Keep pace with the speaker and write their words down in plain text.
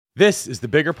This is the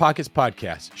Bigger Pockets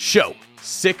Podcast, show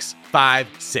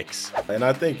 656. And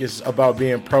I think it's about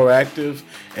being proactive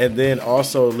and then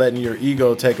also letting your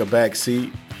ego take a back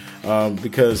seat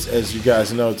because as you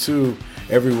guys know too,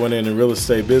 everyone in the real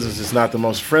estate business is not the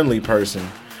most friendly person.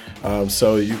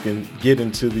 So you can get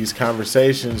into these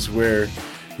conversations where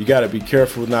you got to be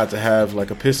careful not to have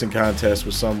like a pissing contest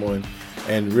with someone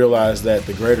and realize that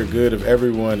the greater good of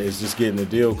everyone is just getting the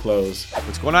deal closed.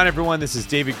 What's going on, everyone? This is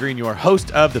David Green, your host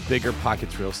of the Bigger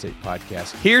Pockets Real Estate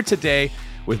Podcast, here today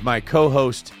with my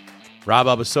co-host, Rob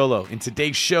Abasolo. In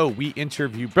today's show, we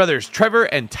interview brothers Trevor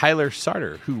and Tyler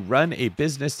Sarter, who run a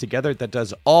business together that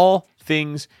does all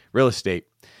things real estate.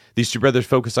 These two brothers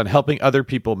focus on helping other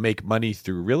people make money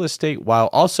through real estate while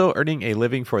also earning a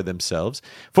living for themselves.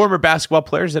 Former basketball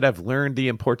players that have learned the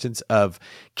importance of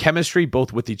chemistry,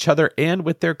 both with each other and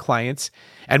with their clients,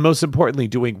 and most importantly,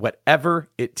 doing whatever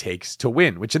it takes to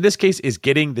win, which in this case is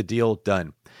getting the deal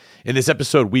done. In this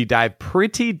episode, we dive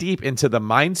pretty deep into the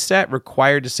mindset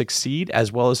required to succeed,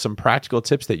 as well as some practical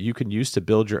tips that you can use to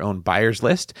build your own buyer's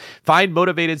list, find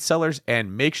motivated sellers,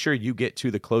 and make sure you get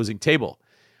to the closing table.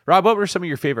 Rob, what were some of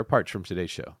your favorite parts from today's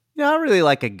show? I really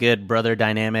like a good brother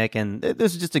dynamic, and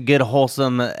this is just a good,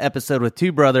 wholesome episode with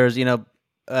two brothers,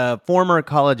 former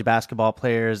college basketball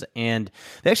players, and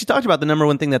they actually talked about the number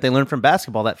one thing that they learned from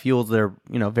basketball that fuels their,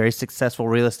 very successful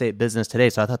real estate business today.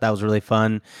 So I thought that was really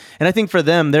fun. And I think for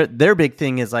them, their big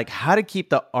thing is like how to keep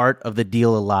the art of the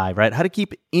deal alive, right? How to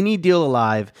keep any deal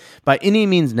alive by any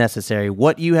means necessary,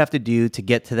 what you have to do to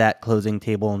get to that closing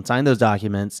table and sign those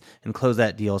documents and close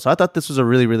that deal. So I thought this was a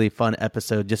really, really fun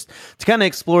episode just to kind of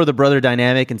explore the brother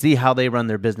dynamic and see how they run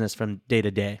their business from day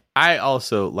to day. I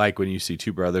also like when you see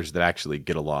two brothers that actually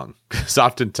get along, because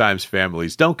oftentimes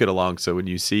families don't get along. So when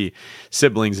you see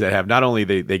siblings that have not only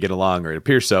they get along, or it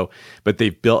appears so, but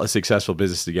they've built a successful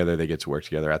business together, they get to work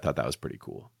together. I thought that was pretty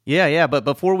cool. Yeah. But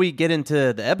before we get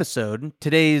into the episode,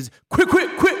 today's quick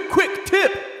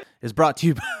tip is brought to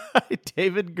you by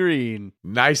David Green.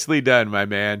 Nicely done, my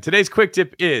man. Today's quick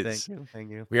tip is,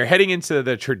 Thank you. We are heading into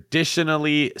the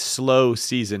traditionally slow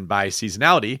season by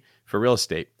seasonality for real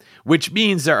estate, which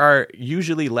means there are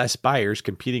usually less buyers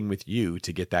competing with you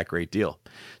to get that great deal.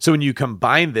 So when you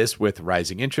combine this with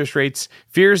rising interest rates,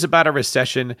 fears about a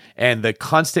recession, and the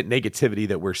constant negativity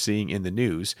that we're seeing in the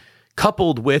news,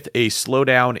 coupled with a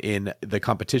slowdown in the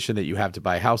competition that you have to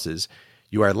buy houses,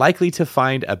 you are likely to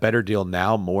find a better deal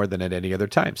now more than at any other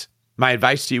times. My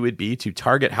advice to you would be to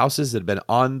target houses that have been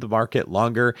on the market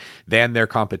longer than their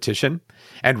competition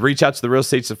and reach out to the real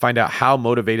estates to find out how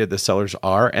motivated the sellers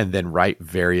are, and then write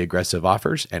very aggressive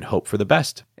offers and hope for the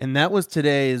best. And that was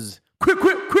today's quick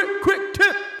tip.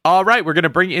 All right, we're going to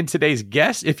bring in today's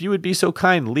guest. If you would be so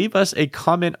kind, leave us a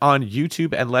comment on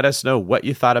YouTube and let us know what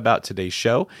you thought about today's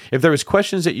show. If there was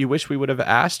questions that you wish we would have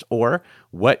asked or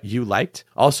what you liked,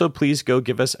 also please go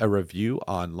give us a review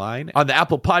online on the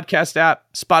Apple Podcast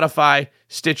app, Spotify,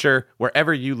 Stitcher,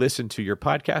 wherever you listen to your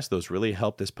podcast. Those really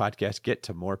help this podcast get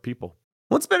to more people.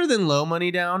 What's better than low money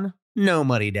down? No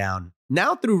money down.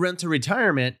 Now through Rent to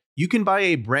Retirement, you can buy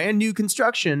a brand new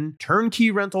construction turnkey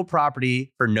rental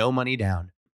property for no money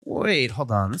down. Wait,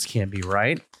 hold on. This can't be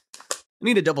right. I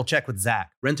need to double check with Zach,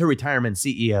 Rent to Retirement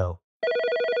CEO.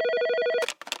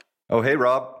 Oh, hey,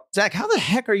 Rob. Zach, how the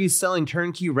heck are you selling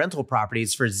turnkey rental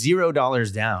properties for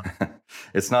 $0 down?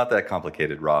 It's not that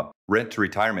complicated, Rob. Rent to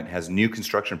Retirement has new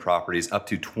construction properties up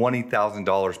to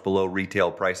 $20,000 below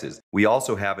retail prices. We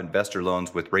also have investor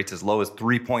loans with rates as low as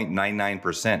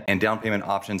 3.99% and down payment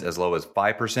options as low as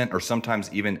 5% or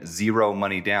sometimes even zero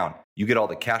money down. You get all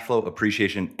the cash flow,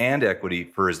 appreciation, and equity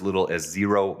for as little as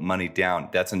zero money down.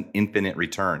 That's an infinite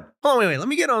return. Oh, wait. Let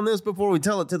me get on this before we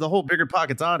tell it to the whole Bigger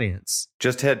Pockets audience.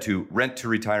 Just head to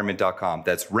renttoretirement.com.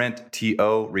 That's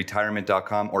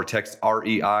renttoretirement.com, or text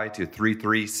REI to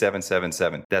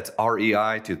 33777. That's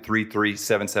REI to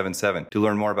 33777 to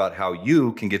learn more about how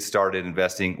you can get started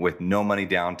investing with no money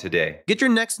down today. Get your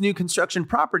next new construction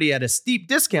property at a steep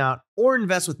discount or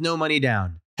invest with no money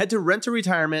down. Head to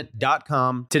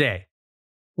renttoretirement.com today.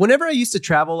 Whenever I used to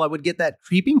travel, I would get that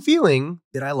creeping feeling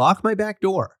that I locked my back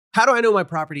door. How do I know my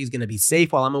property is going to be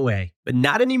safe while I'm away? But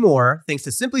not anymore, thanks to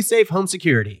SimpliSafe Home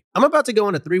Security. I'm about to go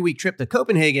on a 3-week trip to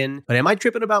Copenhagen, but am I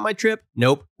tripping about my trip?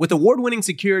 Nope. With award-winning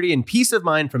security and peace of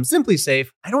mind from SimpliSafe,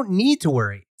 I don't need to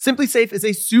worry. SimpliSafe is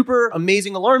a super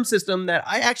amazing alarm system that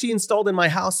I actually installed in my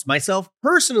house myself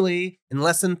personally in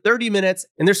less than 30 minutes.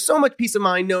 And there's so much peace of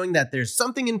mind knowing that there's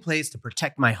something in place to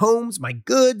protect my homes, my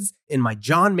goods, and my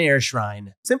John Mayer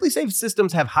shrine. SimpliSafe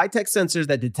systems have high-tech sensors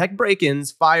that detect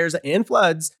break-ins, fires, and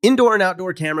floods, indoor and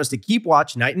outdoor cameras to keep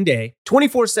watch night and day,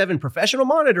 24/7 professional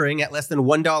monitoring at less than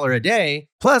 $1 a day.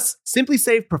 Plus,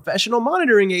 SimpliSafe professional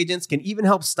monitoring agents can even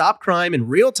help stop crime in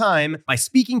real time by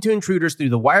speaking to intruders through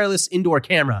the wireless indoor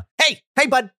camera. Hey,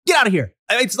 bud, get out of here.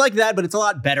 It's like that, but it's a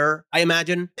lot better, I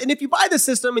imagine. And if you buy the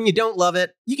system and you don't love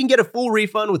it, you can get a full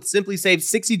refund with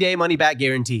SimpliSafe's 60-day money-back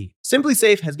guarantee.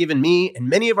 SimpliSafe has given me and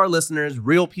many of our listeners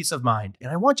real peace of mind, and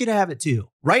I want you to have it too.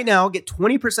 Right now, get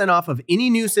 20% off of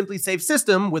any new SimpliSafe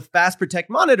system with Fast Protect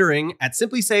monitoring at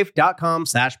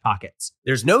simplisafe.com/pockets.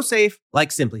 There's no safe like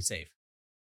SimpliSafe.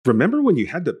 Remember when you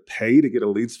had to pay to get a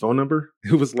lead's phone number?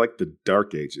 It was like the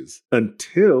dark ages,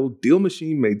 until Deal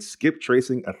Machine made skip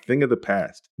tracing a thing of the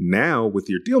past. Now, with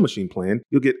your Deal Machine plan,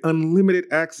 you'll get unlimited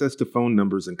access to phone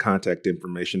numbers and contact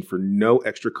information for no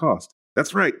extra cost.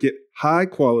 That's right, get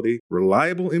high-quality,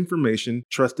 reliable information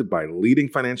trusted by leading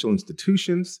financial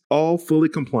institutions, all fully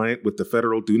compliant with the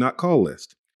federal Do Not Call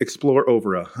list. Explore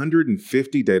over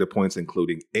 150 data points,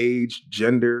 including age,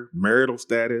 gender, marital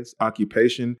status,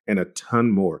 occupation, and a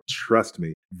ton more. Trust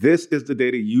me, this is the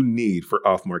data you need for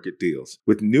off-market deals.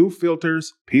 With new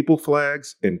filters, people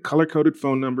flags, and color-coded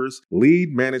phone numbers,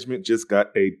 lead management just got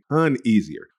a ton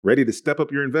easier. Ready to step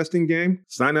up your investing game?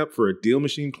 Sign up for a Deal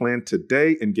Machine plan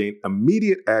today and gain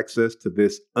immediate access to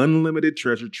this unlimited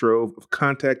treasure trove of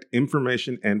contact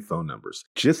information and phone numbers.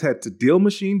 Just head to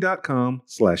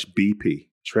DealMachine.com/BP.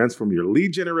 Transform your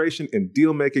lead generation and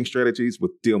deal-making strategies with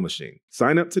Deal Machine.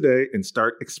 Sign up today and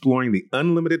start exploring the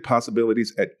unlimited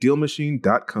possibilities at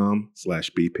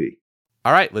DealMachine.com/BP.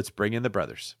 All right, let's bring in the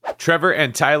brothers. Trevor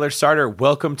and Tyler Sartor,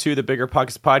 welcome to the Bigger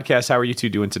Pockets podcast. How are you two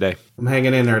doing today? I'm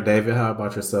hanging in there, David. How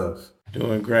about yourself?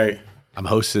 Doing great. I'm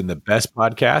hosting the best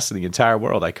podcast in the entire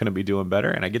world. I couldn't be doing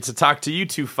better. And I get to talk to you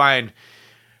two fine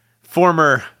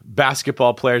former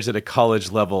basketball players at a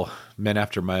college level, men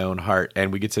after my own heart,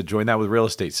 and we get to join that with real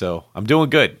estate. So I'm doing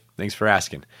good. Thanks for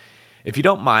asking. If you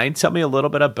don't mind, tell me a little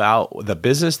bit about the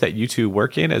business that you two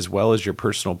work in, as well as your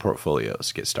personal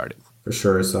portfolios. Get started. For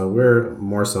sure. So we're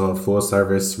more so a full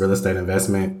service real estate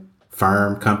investment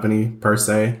firm company per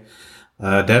se.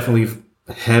 Definitely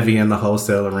heavy in the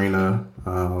wholesale arena,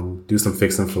 do some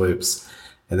fix and flips,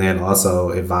 and then also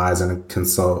advise and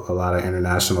consult a lot of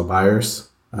international buyers.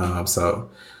 So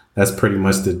that's pretty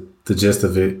much the gist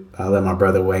of it. I'll let my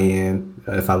brother weigh in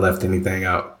if I left anything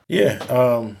out. Yeah,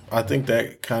 I think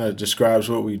that kind of describes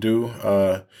what we do.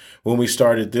 When we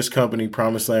started this company,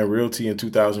 Promised Land Realty, in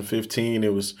 2015,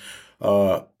 it was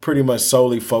pretty much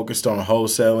solely focused on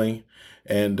wholesaling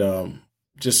and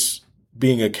just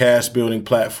being a cash building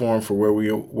platform for where we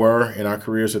were in our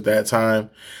careers at that time.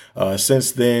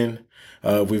 Since then,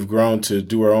 we've grown to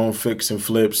do our own fix and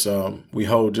flips. We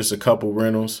hold just a couple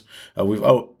rentals. We've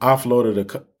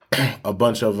offloaded a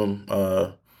bunch of them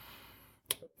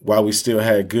while we still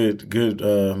had good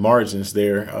margins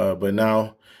there. But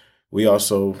now we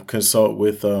also consult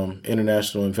with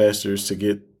international investors to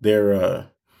get their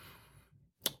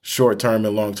short-term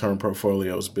and long-term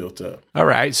portfolios built up. All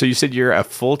right. So you said you're a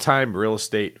full-time real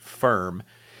estate firm.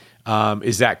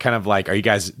 Is that kind of like, are you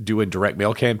guys doing direct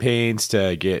mail campaigns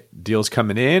to get deals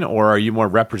coming in, or are you more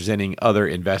representing other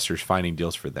investors finding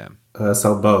deals for them?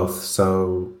 So both.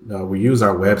 So we use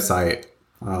our website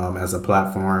as a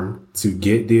platform to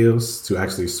get deals, to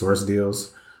actually source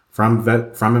deals from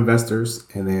investors.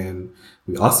 And then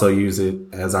we also use it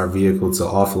as our vehicle to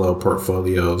offload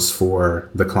portfolios for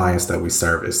the clients that we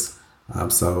service.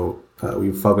 So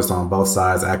we focus on both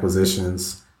sides,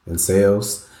 acquisitions and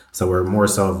sales. So we're more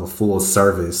so of a full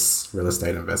service real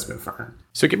estate investment firm.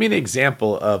 So give me an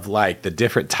example of like the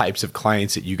different types of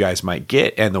clients that you guys might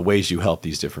get and the ways you help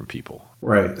these different people.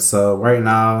 Right. So right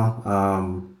now,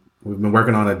 we've been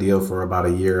working on a deal for about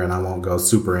a year, and I won't go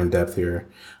super in depth here,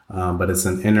 but it's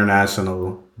an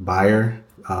international buyer.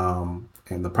 And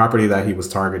the property that he was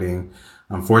targeting,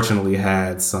 unfortunately,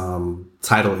 had some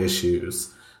title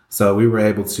issues. So we were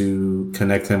able to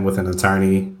connect him with an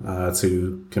attorney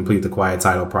to complete the quiet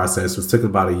title process, which took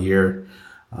about a year.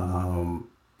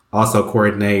 Also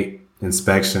coordinate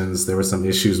inspections. There were some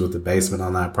issues with the basement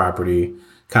on that property,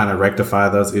 kind of rectify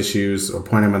those issues or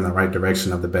point him in the right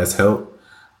direction of the best help,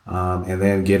 and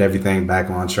then get everything back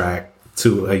on track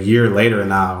to a year later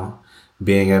now,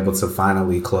 being able to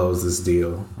finally close this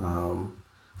deal.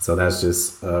 So that's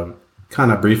just a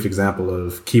kind of brief example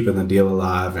of keeping the deal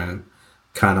alive and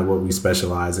kind of what we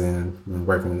specialize in when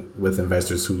working with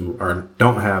investors who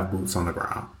don't have boots on the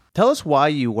ground. Tell us why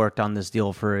you worked on this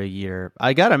deal for a year.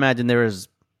 I got to imagine there was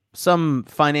some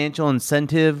financial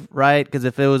incentive, right? Because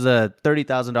if it was a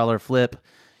 $30,000 flip,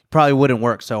 you probably wouldn't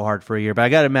work so hard for a year. But I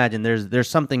got to imagine there's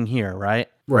something here, right?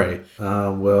 Right. It's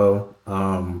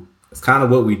kind of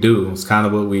what we do. It's kind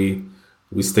of what we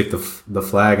stick the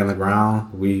flag in the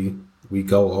ground. We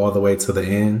go all the way to the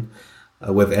end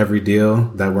with every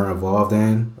deal that we're involved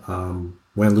in,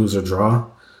 win, lose, or draw.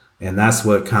 And that's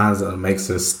what kind of makes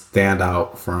us stand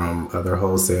out from other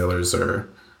wholesalers or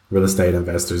real estate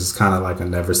investors. It's kind of like a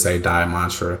never say die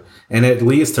mantra. And it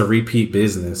leads to repeat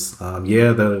business.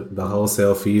 The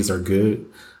wholesale fees are good,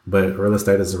 but real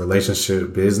estate is a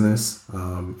relationship business.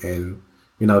 And,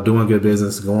 doing good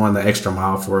business, going the extra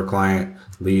mile for a client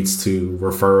leads to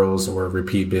referrals or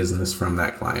repeat business from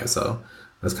that client. So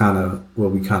that's kind of what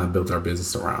we kind of built our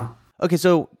business around. Okay,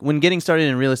 so when getting started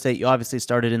in real estate, you obviously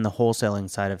started in the wholesaling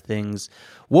side of things.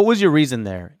 What was your reason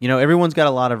there? Everyone's got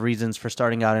a lot of reasons for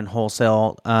starting out in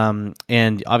wholesale,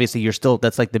 and obviously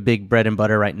that's like the big bread and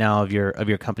butter right now of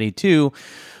your company too.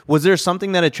 Was there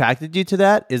something that attracted you to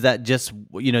that? Is that just,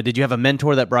 did you have a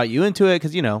mentor that brought you into it?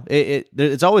 Because,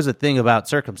 it's always a thing about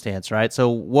circumstance, right? So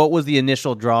what was the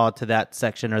initial draw to that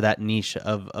section or that niche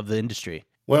of the industry?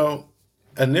 Well,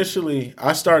 initially,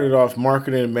 I started off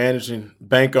marketing and managing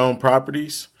bank-owned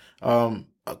properties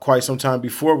quite some time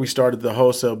before we started the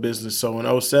wholesale business. So in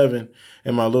 2007,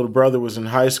 and my little brother was in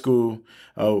high school,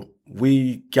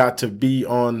 we got to be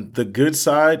on the good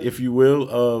side, if you will,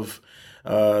 of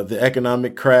the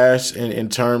economic crash in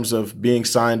terms of being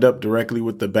signed up directly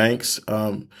with the banks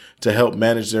to help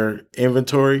manage their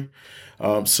inventory.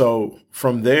 So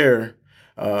from there,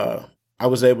 I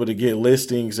was able to get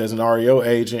listings as an REO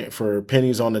agent for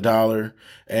pennies on the dollar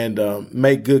and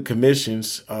make good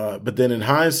commissions. But then in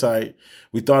hindsight,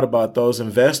 we thought about those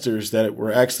investors that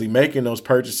were actually making those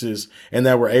purchases and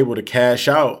that were able to cash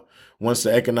out once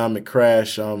the economic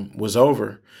crash was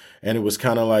over. And it was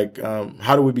kind of like,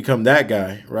 how do we become that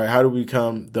guy, right? How do we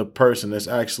become the person that's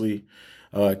actually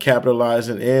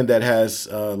capitalizing and that has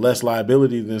less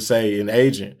liability than, say, an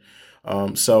agent?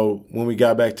 So when we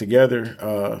got back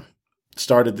together,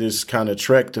 started this kind of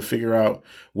trek to figure out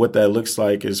what that looks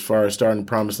like as far as starting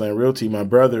Promised Land Realty, my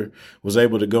brother was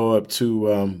able to go up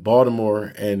to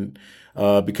Baltimore and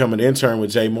become an intern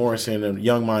with Jay Morrison and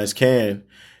Young Minds Can.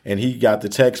 And he got the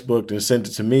textbook and sent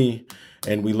it to me.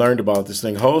 And we learned about this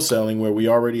thing, wholesaling, where we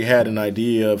already had an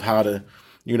idea of how to,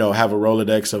 have a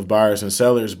Rolodex of buyers and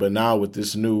sellers. But now with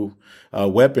this new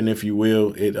weapon, if you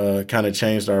will, it kind of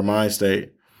changed our mind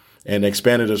state and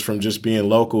expanded us from just being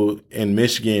local in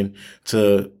Michigan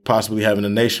to possibly having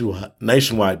a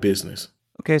nationwide business.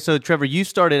 Okay, so Trevor, you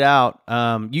started out,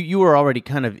 you were already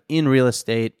kind of in real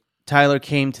estate. Tyler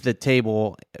came to the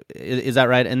table, is that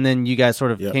right? And then you guys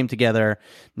sort of came together.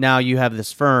 Now you have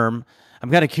this firm. I'm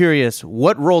kind of curious,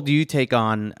 what role do you take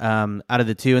on out of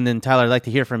the two? And then Tyler, I'd like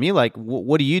to hear from you. Like,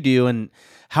 what do you do, and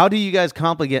how do you guys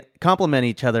complement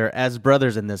each other as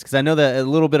brothers in this? Because I know that a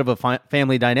little bit of a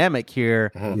family dynamic here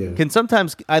can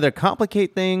sometimes either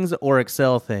complicate things or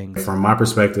excel things. From my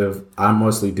perspective, I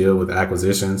mostly deal with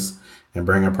acquisitions and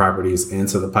bringing properties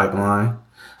into the pipeline.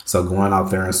 So going out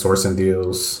there and sourcing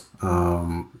deals,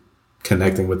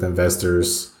 connecting with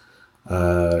investors,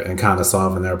 and kind of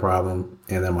solving their problem.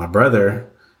 And then my brother,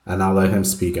 and I'll let him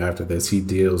speak after this, he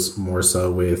deals more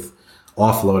so with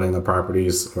offloading the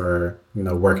properties or,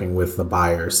 working with the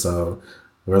buyers. So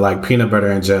we're like peanut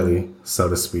butter and jelly, so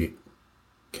to speak.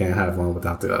 Can't have one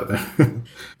without the other.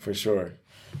 For sure.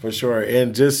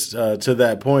 And just to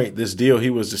that point, this deal he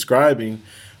was describing,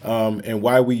 and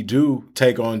why we do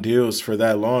take on deals for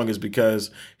that long is because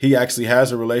he actually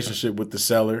has a relationship with the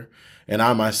seller. And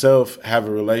I myself have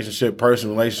a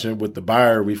personal relationship with the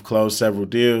buyer. We've closed several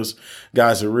deals.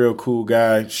 Guy's a real cool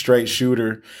guy, straight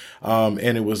shooter. And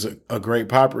it was a great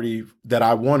property that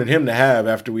I wanted him to have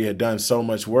after we had done so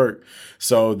much work.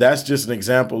 So that's just an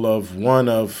example of one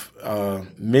of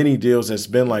many deals that's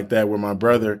been like that, where my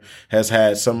brother has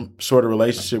had some sort of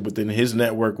relationship within his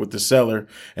network with the seller,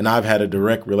 and I've had a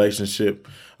direct relationship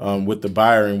with the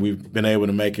buyer, and we've been able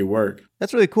to make it work.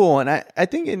 That's really cool. And I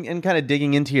think in kind of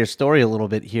digging into your story a little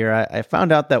bit here, I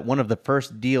found out that one of the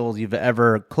first deals you've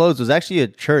ever closed was actually a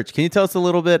church. Can you tell us a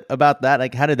little bit about that?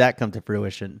 Like, how did that come to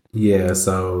fruition? Yeah,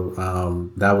 so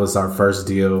that was our first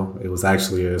deal. It was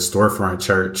actually a storefront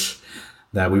church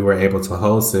that we were able to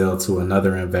wholesale to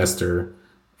another investor.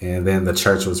 And then the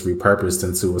church was repurposed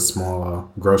into a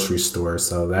small grocery store.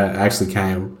 So that actually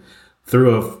came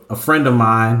through a friend of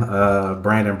mine,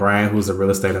 Brandon Bryan, who's a real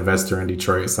estate investor in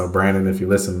Detroit. So Brandon, if you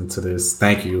listen to this,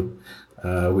 thank you.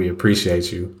 We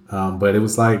appreciate you. But it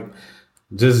was like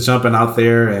just jumping out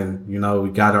there and, we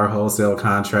got our wholesale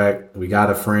contract. We got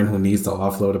a friend who needs to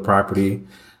offload a property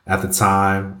at the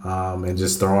time, and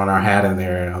just throwing our hat in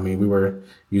there. I mean, we were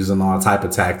using all type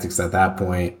of tactics at that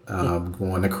point,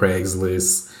 going to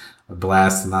Craigslist,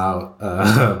 blasting out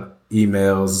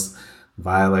emails,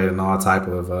 violating all type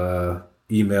of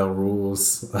email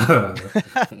rules. At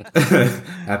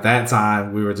that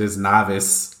time, we were just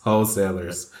novice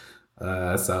wholesalers.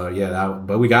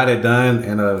 But we got it done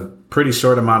in a pretty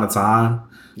short amount of time.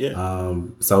 Yeah.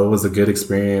 So it was a good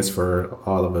experience for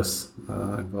all of us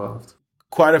involved.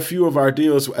 Quite a few of our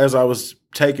deals, as I was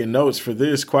taking notes for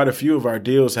this, quite a few of our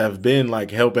deals have been like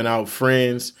helping out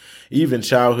friends, even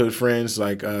childhood friends.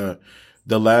 Like one of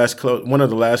the last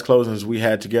closings we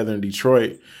had together in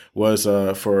Detroit was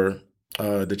for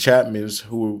the Chapmans,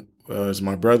 who was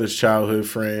my brother's childhood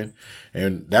friend.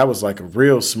 And that was like a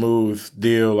real smooth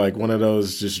deal, like one of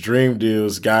those just dream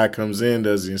deals. Guy comes in,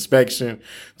 does the inspection,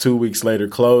 2 weeks later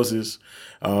closes.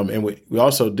 And we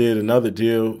also did another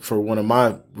deal for one of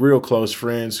my real close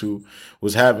friends who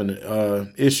was having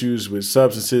issues with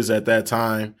substances at that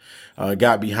time,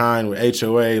 got behind with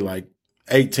HOA, like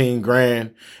 18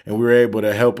 grand, and we were able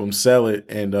to help him sell it.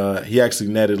 And he actually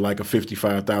netted like a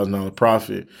 $55,000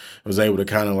 profit, was able to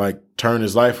kind of like turn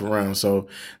his life around. So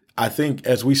I think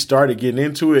as we started getting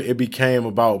into it, it became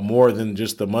about more than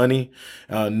just the money,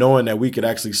 knowing that we could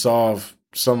actually solve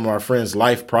some of our friends'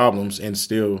 life problems and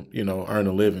still, earn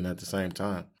a living at the same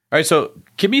time. All right, so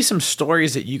give me some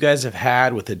stories that you guys have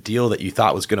had with a deal that you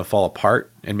thought was going to fall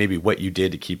apart and maybe what you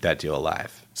did to keep that deal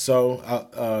alive.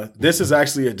 So this is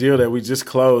actually a deal that we just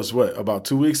closed, about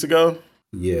 2 weeks ago?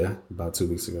 Yeah, about 2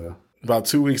 weeks ago. About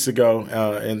 2 weeks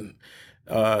ago.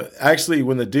 Actually,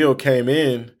 when the deal came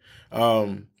in,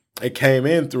 it came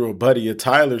in through a buddy of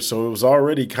Tyler, so it was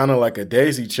already kind of like a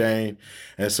daisy chain.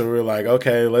 And so we were like,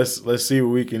 okay, let's see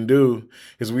what we can do,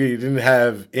 because we didn't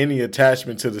have any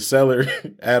attachment to the seller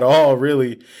at all,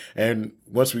 really. And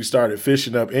once we started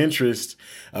fishing up interest,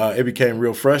 it became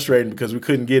real frustrating because we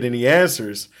couldn't get any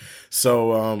answers.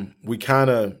 So we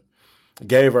kind of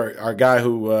gave our guy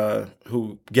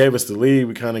who gave us the lead,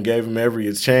 we kind of gave him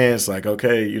every chance, like,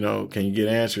 okay, can you get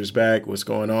answers back? What's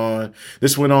going on?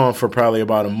 This went on for probably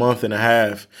about a month and a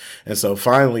half. And so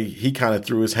finally he kind of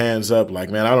threw his hands up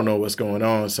like, man, I don't know what's going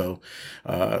on. So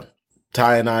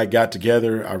Ty and I got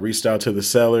together. I reached out to the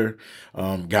seller,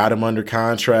 got him under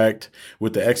contract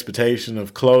with the expectation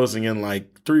of closing in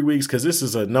like 3 weeks, because this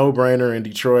is a no-brainer in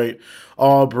Detroit,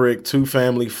 all brick,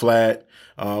 2-family flat,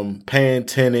 paying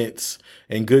tenants,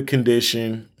 in good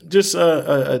condition, just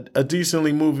a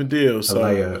decently moving deal.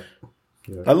 So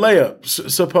a layup,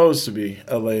 supposed to be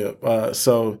a layup.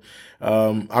 So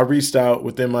I reached out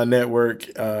within my network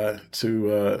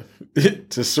to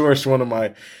source one of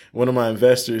my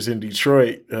investors in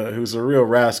Detroit, who's a real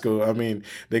rascal. I mean,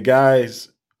 the guy's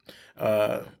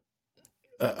a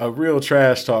real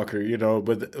trash talker,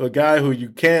 but a guy who you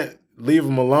can't leave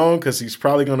him alone because he's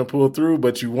probably going to pull through,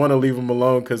 but you want to leave him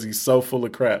alone because he's so full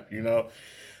of crap,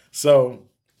 So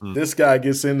this guy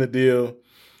gets in the deal.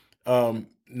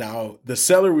 Now, the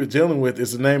seller we're dealing with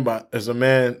is a man by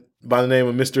the name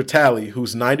of Mr. Talley,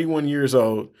 who's 91 years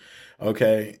old.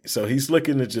 Okay, so he's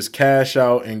looking to just cash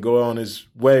out and go on his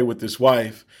way with his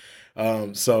wife.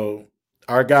 So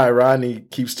our guy, Rodney,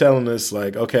 keeps telling us,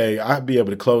 like, okay, I'll be able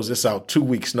to close this out 2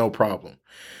 weeks, no problem.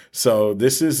 So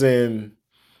this is in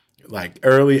like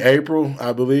early April,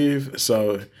 I believe.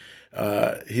 So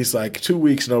he's like 2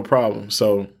 weeks, no problem.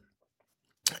 So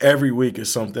every week is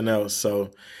something else.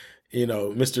 So,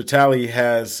 Mr. Talley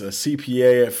has a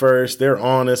CPA at first. They're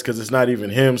honest because it's not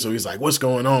even him. So he's like, what's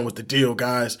going on with the deal,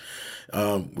 guys?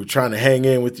 We're trying to hang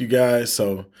in with you guys.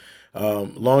 So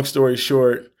long story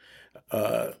short,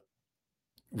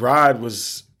 Rod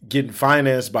was getting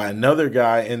financed by another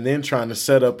guy and then trying to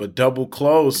set up a double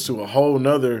close to a whole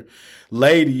nother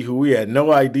lady who we had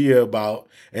no idea about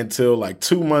until like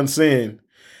 2 months in.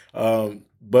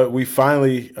 But we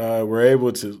finally were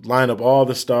able to line up all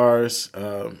the stars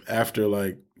after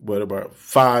like about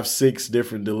 5-6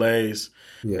 different delays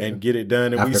and get it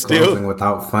done. And after closing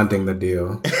without funding the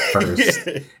deal first,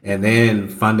 and then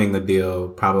funding the deal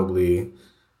probably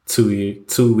 2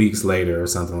 weeks later or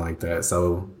something like that.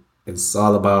 So it's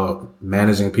all about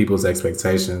managing people's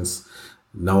expectations,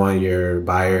 knowing your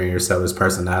buyer and your seller's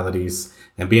personalities,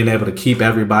 and being able to keep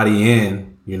everybody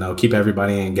keep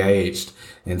everybody engaged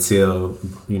until,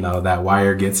 that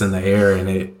wire gets in the air and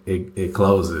it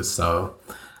closes. So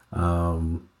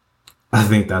I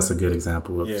think that's a good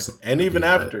example of and even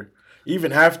after.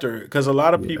 even after, because a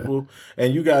lot of people,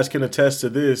 and you guys can attest to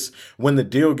this, when the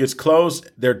deal gets closed,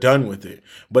 they're done with it.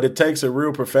 But it takes a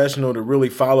real professional to really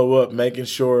follow up, making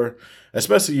sure,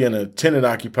 especially in a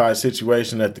tenant-occupied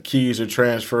situation, that the keys are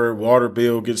transferred, water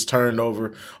bill gets turned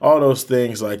over, all those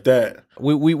things like that.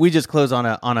 We just closed on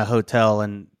a hotel,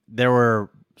 and there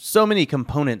were so many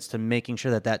components to making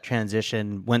sure that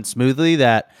transition went smoothly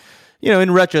that,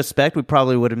 in retrospect, we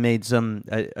probably would have made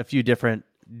a few different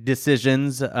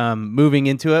decisions moving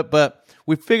into it, but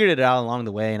we figured it out along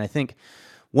the way. And I think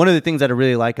one of the things that I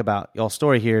really like about y'all's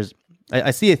story here is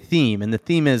I see a theme, and the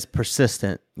theme is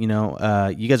persistent. You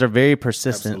guys are very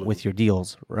persistent with your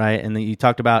deals, right? And then you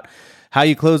talked about how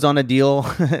you closed on a deal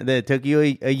that took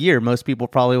you a year. Most people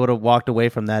probably would have walked away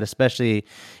from that, especially,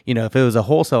 if it was a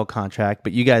wholesale contract,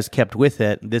 but you guys kept with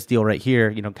it. This deal right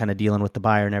here, kind of dealing with the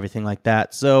buyer and everything like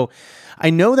that. So I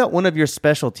know that one of your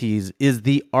specialties is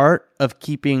the art of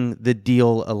keeping the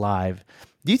deal alive.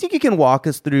 Do you think you can walk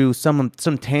us through some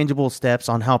tangible steps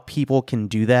on how people can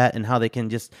do that and how they can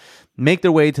just make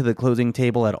their way to the closing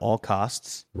table at all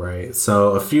costs? Right.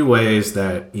 So a few ways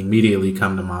that immediately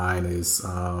come to mind is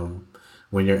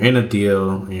when you're in a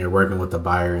deal and you're working with the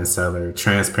buyer and seller,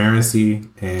 transparency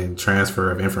and transfer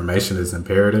of information is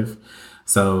imperative.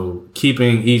 So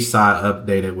keeping each side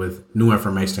updated with new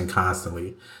information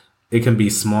constantly. It can be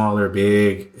small or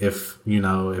big. If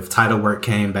title work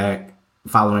came back,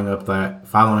 following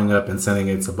up and sending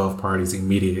it to both parties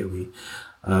immediately,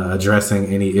 addressing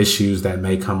any issues that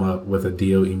may come up with a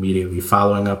deal immediately,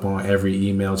 following up on every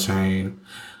email chain,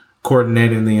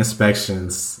 coordinating the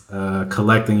inspections,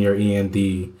 collecting your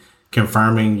E&D,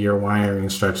 confirming your wiring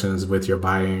instructions with your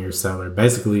buyer and your seller,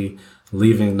 basically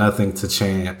leaving nothing to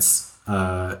chance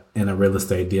in a real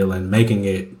estate deal and making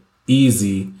it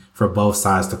easy for both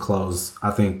sides to close, I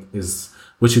think is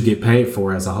what you get paid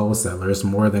for as a wholesaler. It's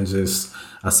more than just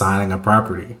assigning a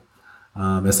property.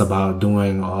 It's about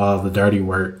doing all the dirty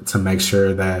work to make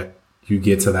sure that you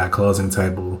get to that closing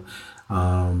table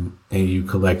and you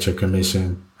collect your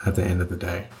commission at the end of the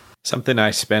day. Something I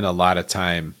spend a lot of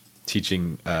time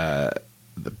teaching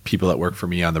the people that work for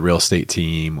me on the real estate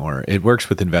team, or it works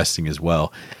with investing as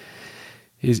well,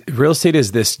 is real estate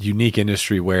is this unique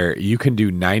industry where you can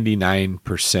do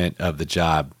 99% of the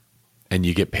job and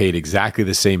you get paid exactly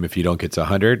the same if you don't get to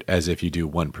 100 as if you do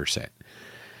 1%.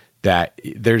 That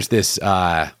there's this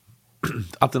often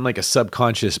like a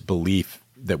subconscious belief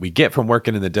that we get from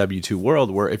working in the W-2 world,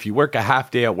 where if you work a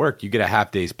half day at work, you get a half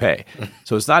day's pay.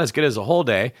 So it's not as good as a whole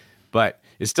day, but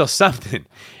it's still something.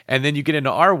 And then you get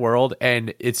into our world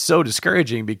and it's so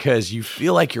discouraging because you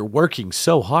feel like you're working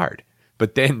so hard,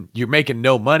 but then you're making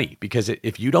no money because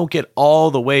if you don't get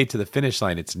all the way to the finish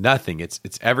line, it's nothing. It's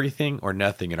everything or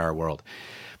nothing in our world.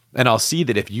 And I'll see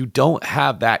that if you don't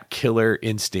have that killer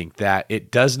instinct that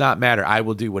it does not matter, I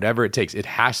will do whatever it takes, it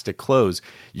has to close,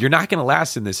 you're not going to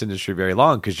last in this industry very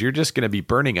long because you're just going to be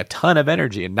burning a ton of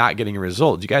energy and not getting a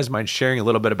result. Do you guys mind sharing a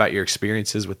little bit about your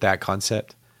experiences with that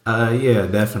concept? Yeah,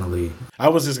 definitely. I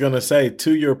was just going to say,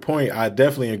 to your point, I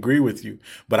definitely agree with you,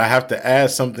 but I have to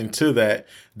add something to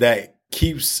that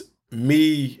keeps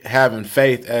me having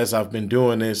faith as I've been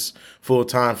doing this full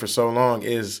time for so long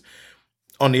is,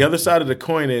 on the other side of the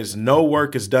coin is no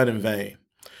work is done in vain.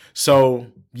 So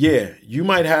yeah, you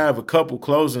might have a couple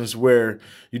closings where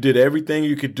you did everything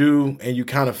you could do and you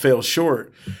kind of fell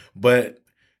short, but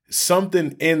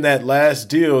something in that last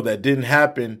deal that didn't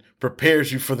happen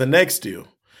prepares you for the next deal.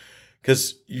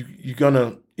 Because you're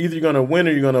gonna win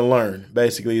or you're gonna learn,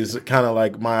 basically, is kind of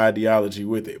like my ideology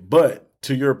with it. But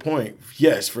to your point,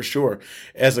 yes, for sure.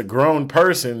 As a grown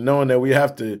person, knowing that we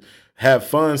have to have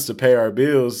funds to pay our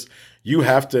bills, you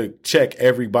have to check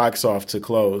every box off to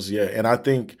close. Yeah. And I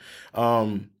think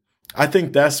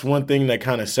that's one thing that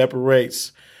kind of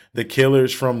separates the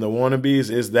killers from the wannabes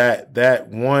is that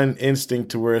one instinct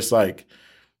to where it's like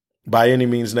by any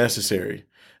means necessary.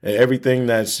 Everything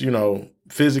that's,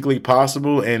 physically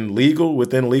possible and legal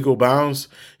within legal bounds,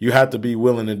 you have to be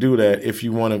willing to do that if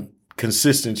you want a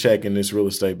consistent check in this real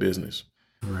estate business.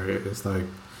 Right. It's like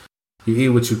you eat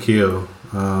what you kill.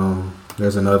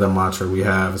 There's another mantra we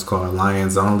have. It's called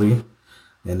lions only.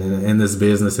 And in this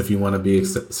business, if you want to be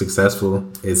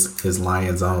successful, it's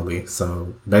lions only.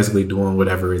 So basically doing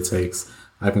whatever it takes.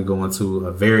 I can go into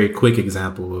a very quick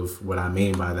example of what I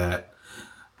mean by that.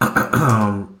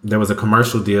 There was a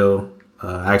commercial deal.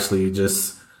 Actually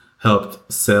just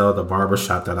helped sell the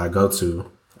barbershop that I go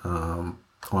to on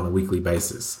a weekly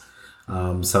basis.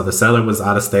 So the seller was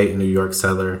out of state, in New York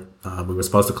seller. We were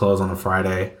supposed to close on a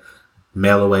Friday.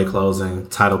 Mail away closing.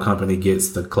 Title company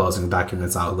gets the closing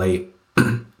documents out late.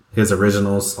 His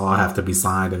originals all have to be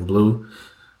signed in blue.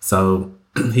 So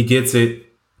He gets it.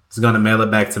 He's going to mail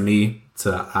it back to me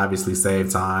to obviously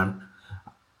save time.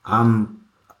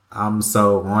 I'm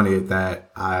so on it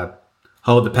that I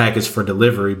hold the package for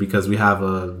delivery because we have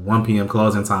a 1 p.m.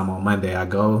 closing time on Monday. I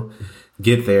go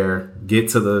get there, get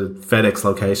to the FedEx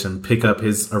location, pick up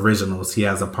his originals. He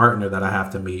has a partner that I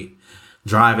have to meet.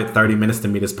 Drive it 30 minutes to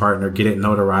meet his partner, get it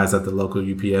notarized at the local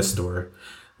UPS store,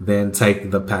 then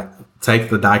take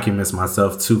the documents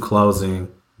myself to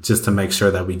closing just to make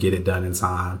sure that we get it done in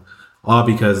time. All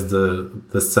because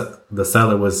the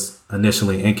seller was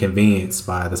initially inconvenienced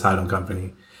by the title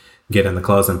company getting the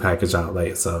closing package out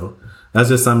late. So that's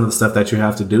just some of the stuff that you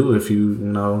have to do if you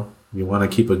want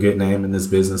to keep a good name in this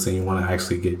business and you want to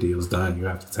actually get deals done. You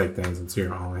have to take things into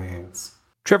your own hands.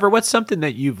 Trevor, what's something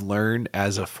that you've learned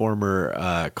as a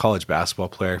former college basketball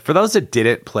player? For those that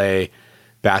didn't play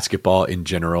basketball in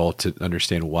general, to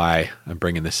understand why I'm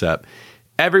bringing this up,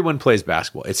 everyone plays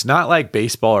basketball. It's not like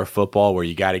baseball or football where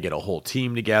you got to get a whole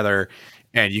team together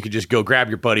and you can just go grab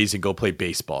your buddies and go play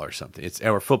baseball or something.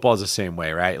 Or football is the same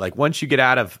way, right? Like once you get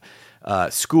out of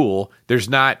school, there's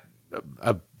not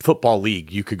a football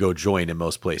league you could go join in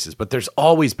most places, but there's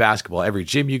always basketball. Every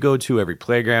gym you go to, every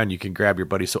playground, you can grab your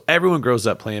buddies. So everyone grows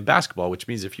up playing basketball, which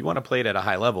means if you want to play it at a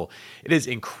high level, it is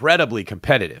incredibly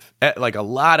competitive. Like a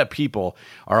lot of people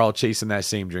are all chasing that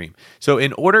same dream. So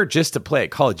in order just to play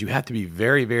at college, you have to be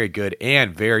very, very good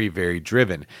and very, very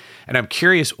driven. And I'm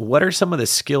curious, what are some of the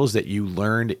skills that you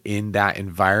learned in that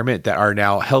environment that are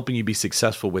now helping you be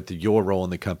successful with your role in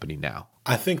the company now?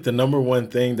 I think the number one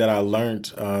thing that I learned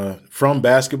from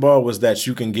basketball was that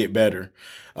you can get better.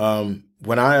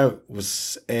 When I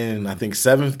was in, I think,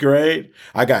 7th grade,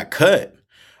 I got cut.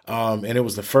 And it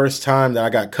was the first time that I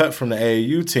got cut from the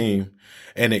AAU team,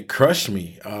 and it crushed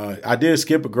me. I did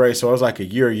skip a grade, so I was like a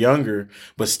year younger,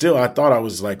 but still I thought I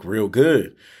was like real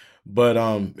good. But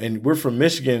and we're from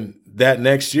Michigan. That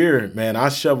next year, man, I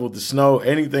shoveled the snow,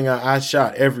 anything I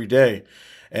shot every day.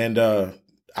 And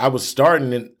I was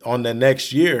starting it on the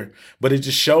next year, but it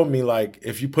just showed me like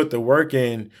if you put the work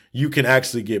in, you can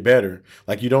actually get better.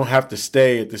 Like you don't have to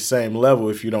stay at the same level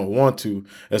if you don't want to,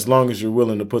 as long as you're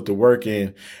willing to put the work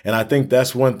in. And I think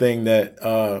that's one thing that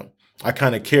I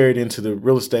kind of carried into the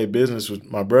real estate business with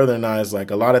my brother and I, is like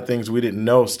a lot of things we didn't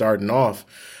know starting off.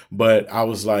 But I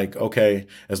was like, okay,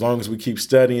 as long as we keep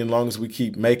studying, as long as we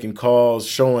keep making calls,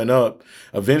 showing up,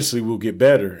 eventually we'll get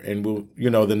better and we'll,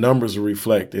 the numbers will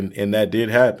reflect. And that did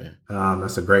happen.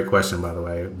 That's a great question, by the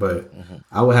way. But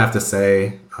I would have to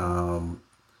say when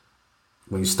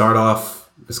you start off,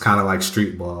 it's kind of like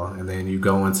street ball. And then you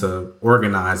go into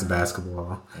organized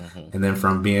basketball. And then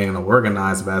from being an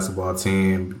organized basketball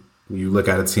team, you look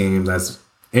at a team that's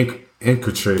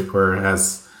intricate or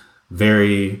has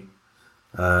very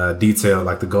detailed,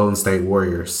 like the Golden State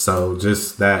Warriors. So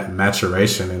just that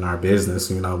maturation in our business,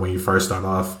 when you first start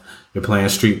off, you're playing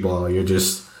street ball, you're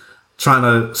just trying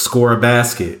to score a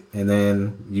basket, and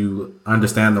then you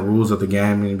understand the rules of the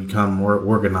game and you become more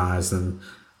organized, and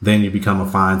then you become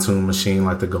a fine-tuned machine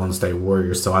like the Golden State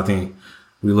Warriors. So I think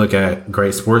we look at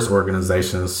great sports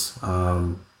organizations,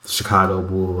 the Chicago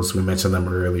Bulls, we mentioned them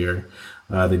earlier,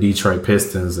 the Detroit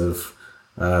Pistons of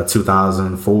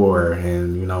 2004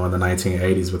 and, in the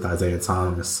 1980s with Isaiah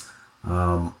Thomas,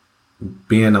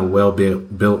 being a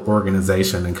well-built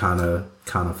organization and kind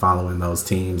of following those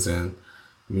teams. And,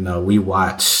 we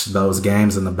watch those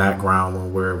games in the background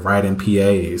when we're writing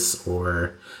PAs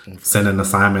or sending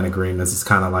assignment agreements. It's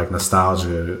kind of like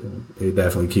nostalgia. It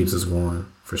definitely keeps us going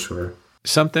for sure.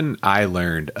 Something I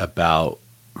learned about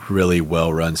really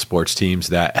well-run sports teams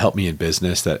that helped me in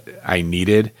business that I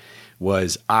needed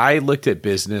was I looked at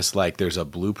business like there's a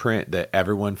blueprint that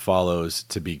everyone follows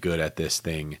to be good at this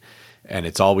thing, and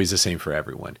it's always the same for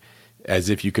everyone. As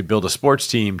if you could build a sports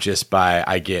team just by,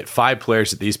 I get 5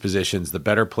 players at these positions, the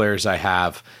better players I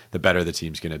have, the better the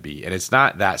team's going to be. And it's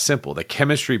not that simple. The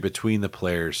chemistry between the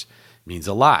players means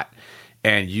a lot.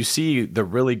 And you see the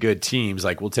really good teams,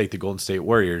 like we'll take the Golden State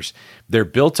Warriors, they're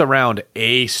built around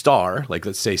a star, like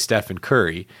let's say Stephen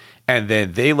Curry, and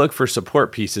then they look for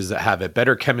support pieces that have a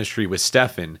better chemistry with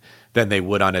Stephen than they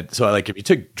would on it. So like if you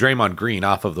took Draymond Green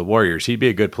off of the Warriors, he'd be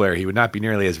a good player. He would not be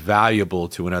nearly as valuable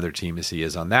to another team as he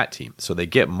is on that team. So they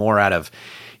get more out of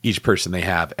each person they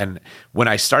have. And when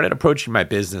I started approaching my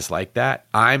business like that,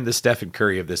 I'm the Stephen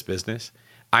Curry of this business.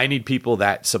 I need people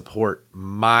that support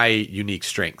my unique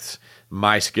strengths,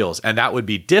 my skills. And that would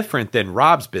be different than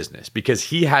Rob's business because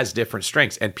he has different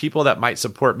strengths, and people that might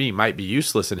support me might be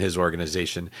useless in his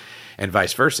organization and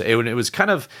vice versa. It was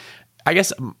kind of, I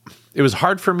guess it was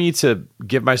hard for me to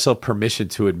give myself permission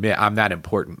to admit I'm not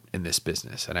important in this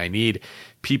business and I need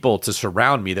people to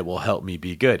surround me that will help me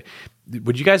be good.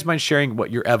 would you guys mind sharing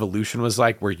what your evolution was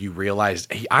like, where you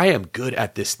realized, hey, I am good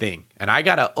at this thing and I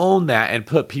got to own that and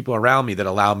put people around me that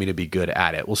allow me to be good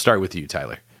at it? We'll start with you,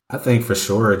 Tyler. I think for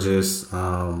sure, just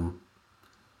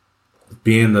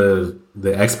being the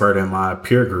expert in my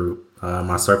peer group,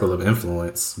 my circle of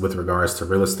influence with regards to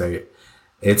real estate.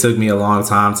 It took me a long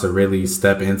time to really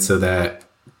step into that,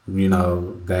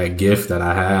 that gift that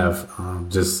I have,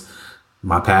 just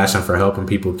my passion for helping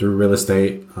people through real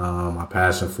estate, my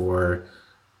passion for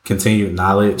continued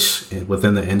knowledge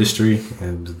within the industry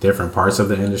and different parts of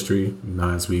the industry,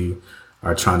 as we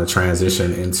are trying to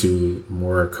transition into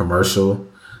more commercial,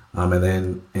 and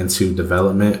then into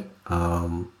development.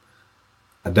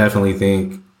 I definitely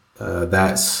think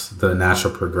that's the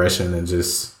natural progression, and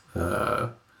just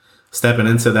stepping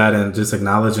into that and just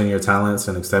acknowledging your talents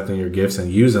and accepting your gifts and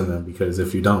using them, because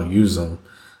if you don't use them,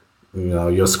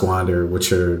 you'll squander what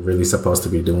you're really supposed to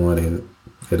be doing and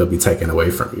it'll be taken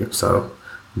away from you. So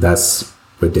that's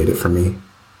what did it for me.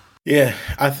 Yeah,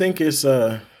 I think it's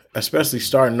especially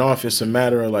starting off, it's a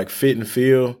matter of like fit and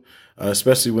feel,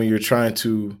 especially when you're trying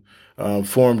to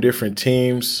form different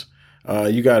teams.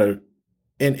 You got to,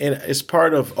 and it's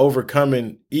part of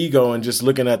overcoming ego and just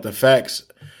looking at the facts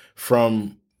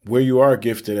from where you are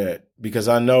gifted at. Because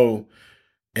I know,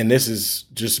 and this has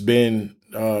just been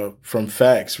from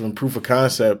facts, from proof of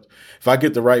concept, if I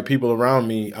get the right people around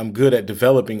me, I'm good at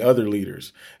developing other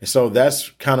leaders. And so that's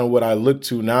kind of what I look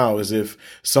to now, is if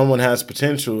someone has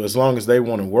potential, as long as they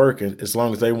want to work and as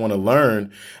long as they want to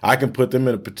learn, I can put them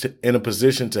in a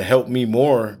position to help me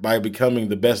more by becoming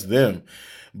the best them.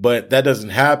 But that doesn't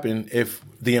happen if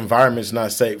the environment's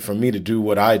not safe for me to do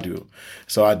what I do.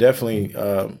 So I definitely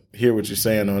hear what you're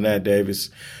saying on that, Dave. It's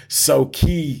so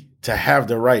key to have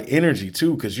the right energy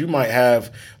too, because you might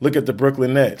have, look at the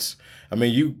Brooklyn Nets. I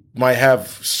mean, you might have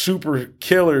super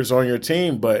killers on your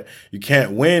team, but you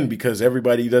can't win because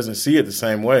everybody doesn't see it the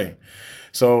same way.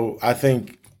 So I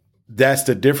think that's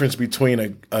the difference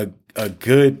between a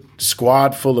good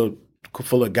squad full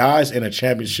of guys and a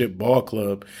championship ball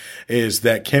club, is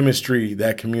that chemistry,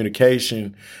 that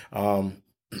communication,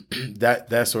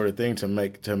 that sort of thing to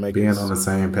make being on the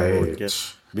same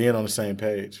page. Being on the same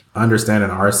page. Understanding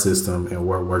our system and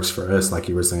what works for us, like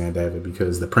you were saying, David,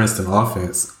 because the Princeton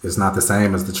offense is not the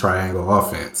same as the triangle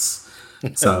offense.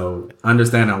 So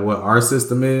understanding what our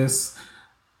system is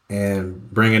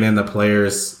and bringing in the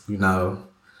players,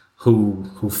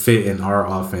 who fit in our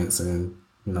offense and,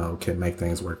 can make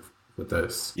things work with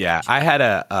us. Yeah, I had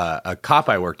a cop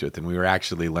I worked with, and we were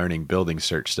actually learning building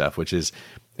search stuff, which is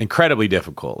incredibly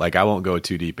difficult. Like, I won't go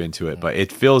too deep into it, but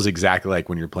it feels exactly like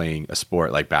when you're playing a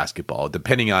sport like basketball.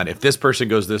 Depending on if this person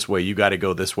goes this way, you got to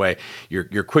go this way.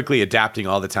 You're quickly adapting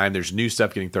all the time. There's new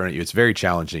stuff getting thrown at you. It's very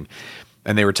challenging.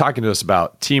 And they were talking to us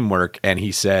about teamwork, and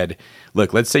he said,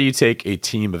 look, let's say you take a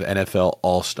team of NFL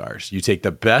All-Stars. You take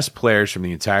the best players from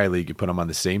the entire league, you put them on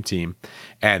the same team,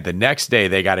 and the next day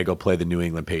they got to go play the New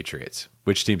England Patriots.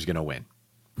 Which team's going to win?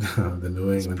 The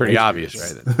New England pretty Patriots.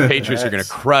 obvious, right? The Patriots are going to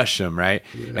crush them, right?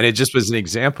 Yeah. And it just was an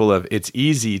example of, it's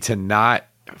easy to not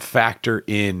factor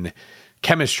in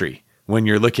chemistry when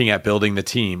you're looking at building the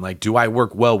team. Like, do I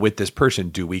work well with this person?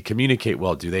 Do we communicate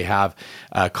well? Do they have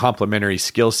a complementary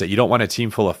skill set? You don't want a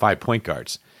team full of 5 point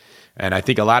guards. And I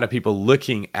think a lot of people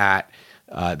looking at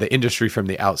the industry from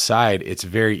the outside, it's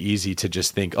very easy to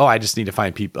just think, oh, I just need to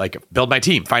find people, like, build my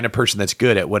team, find a person that's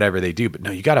good at whatever they do. But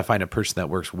no, you got to find a person that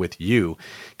works with you,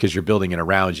 because you're building it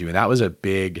around you. And that was a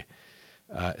big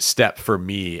step for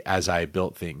me as I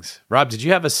built things. Rob, did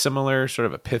you have a similar sort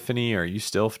of epiphany, or are you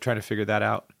still trying to figure that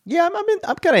out? Yeah,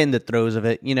 I'm kind of in the throes of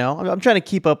it. I'm trying to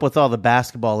keep up with all the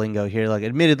basketball lingo here. Like,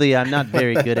 admittedly, I'm not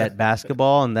very good at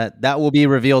basketball, and that will be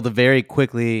revealed very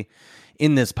quickly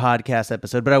in this podcast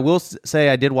episode. But I will say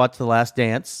I did watch The Last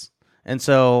Dance, and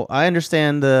so I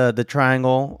understand the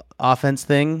triangle offense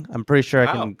thing. I'm pretty sure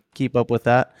I can keep up with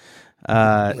that.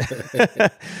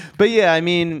 But yeah, I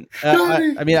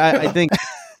think,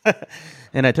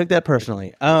 and I took that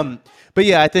personally. But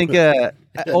yeah, I think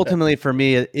ultimately for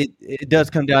me, it does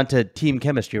come down to team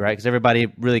chemistry, right? Because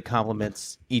everybody really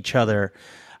complements each other.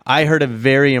 I heard a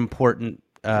very important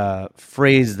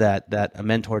phrase that a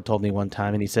mentor told me one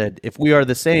time, and he said, if we are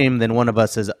the same, then one of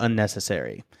us is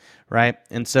unnecessary, right?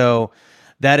 And so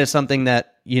that is something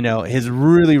that, has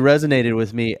really resonated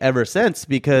with me ever since,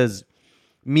 because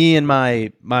me and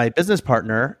my business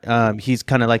partner, he's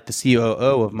kind of like the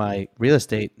COO of my real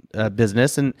estate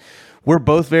business, and we're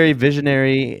both very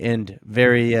visionary and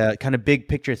very kind of big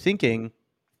picture thinking.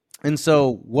 And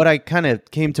so what I kind of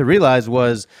came to realize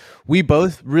was we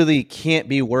both really can't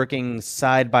be working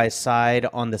side by side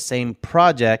on the same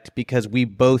project, because we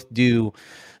both do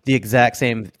the exact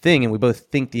same thing, and we both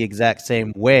think the exact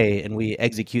same way, and we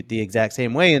execute the exact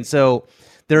same way. And so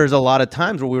there's a lot of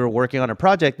times where we were working on a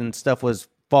project and stuff was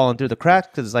falling through the cracks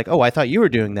because it's like, oh, I thought you were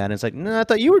doing that. And it's like, no, I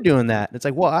thought you were doing that. And it's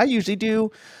like, well, I usually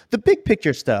do the big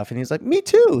picture stuff. And he's like, me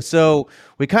too. So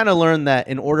we kind of learned that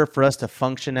in order for us to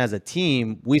function as a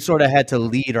team, we sort of had to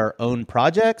lead our own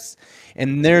projects.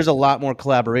 And there's a lot more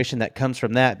collaboration that comes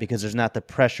from that because there's not the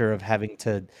pressure of having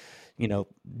to,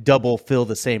 double fill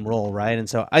the same role, right? And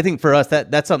so I think for us,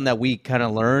 that's something that we kind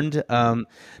of learned, not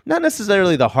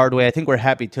necessarily the hard way. I think we're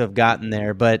happy to have gotten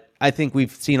there, but I think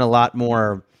we've seen a lot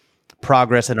more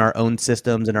progress in our own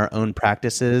systems and our own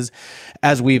practices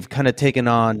as we've kind of taken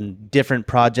on different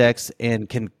projects and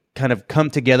can kind of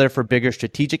come together for bigger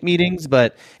strategic meetings,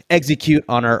 but execute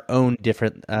on our own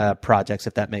different projects,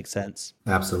 if that makes sense.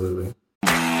 Absolutely.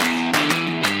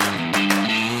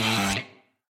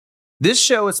 This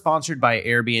show is sponsored by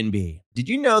Airbnb. Did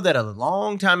you know that a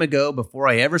long time ago, before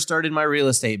I ever started my real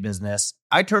estate business,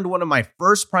 I turned one of my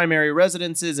first primary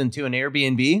residences into an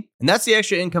Airbnb? And that's the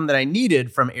extra income that I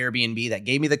needed from Airbnb that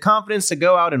gave me the confidence to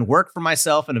go out and work for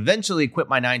myself and eventually quit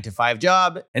my 9-to-5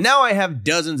 job. And now I have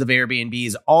dozens of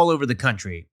Airbnbs all over the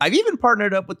country. I've even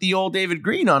partnered up with the old David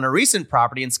Green on a recent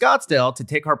property in Scottsdale to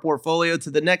take our portfolio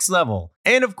to the next level.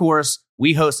 And of course,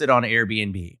 we host it on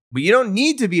Airbnb. But you don't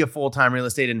need to be a full-time real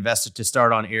estate investor to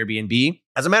start on Airbnb.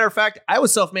 As a matter of fact, I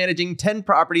was self-managing 10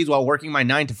 properties while working my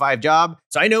 9-to-5 job,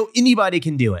 so I know anybody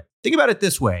can do it. Think about it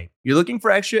this way. You're looking for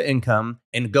extra income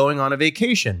and going on a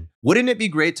vacation. Wouldn't it be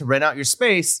great to rent out your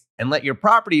space and let your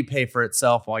property pay for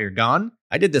itself while you're gone?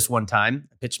 I did this one time.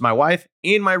 I pitched my wife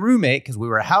and my roommate, because we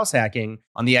were house hacking,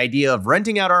 on the idea of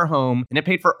renting out our home, and it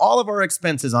paid for all of our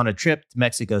expenses on a trip to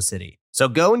Mexico City. So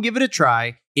go and give it a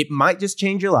try. It might just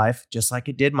change your life, just like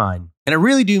it did mine. And I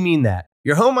really do mean that.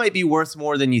 Your home might be worth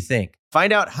more than you think.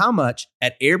 Find out how much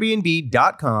at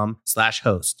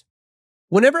airbnb.com/host.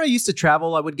 Whenever I used to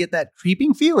travel, I would get that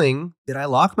creeping feeling that I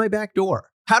locked my back door.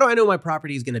 How do I know my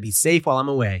property is going to be safe while I'm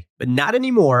away? But not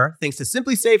anymore, thanks to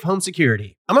SimpliSafe Home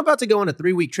Security. I'm about to go on a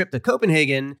 3-week trip to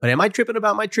Copenhagen, but am I tripping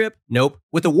about my trip? Nope.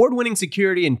 With award-winning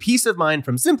security and peace of mind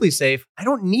from SimpliSafe, I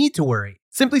don't need to worry.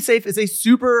 SimpliSafe is a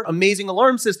super amazing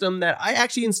alarm system that I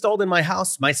actually installed in my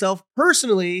house myself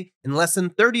personally in less than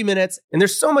 30 minutes. And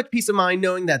there's so much peace of mind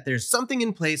knowing that there's something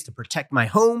in place to protect my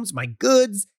homes, my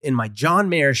goods, and my John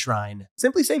Mayer shrine.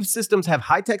 SimpliSafe systems have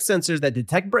high-tech sensors that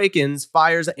detect break-ins,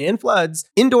 fires, and floods,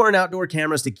 indoor and outdoor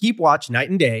cameras to keep watch night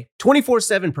and day,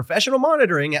 24/7 professional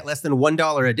monitoring at less than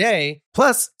 $1 a day.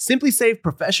 Plus, SimpliSafe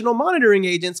professional monitoring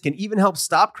agents can even help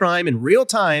stop crime in real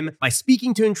time by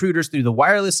speaking to intruders through the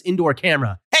wireless indoor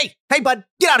camera. Hey, bud,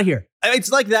 get out of here.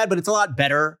 It's like that, but it's a lot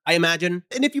better, I imagine.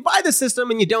 And if you buy the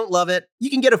system and you don't love it, you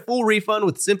can get a full refund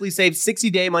with SimpliSafe's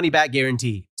 60-day money-back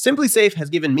guarantee. SimpliSafe has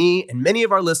given me and many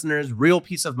of our listeners real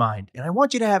peace of mind, and I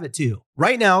want you to have it too.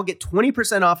 Right now, get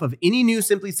 20% off of any new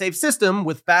SimpliSafe system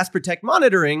with Fast Protect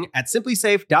monitoring at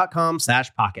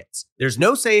simplisafe.com/pockets. There's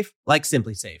no safe like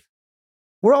SimpliSafe.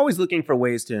 We're always looking for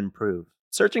ways to improve,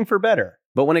 searching for better.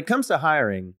 But when it comes to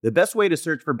hiring, the best way to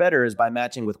search for better is by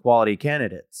matching with quality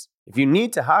candidates. If you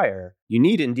need to hire, you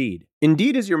need Indeed.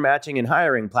 Indeed is your matching and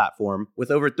hiring platform with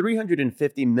over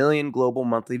 350 million global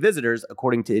monthly visitors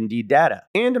according to Indeed data,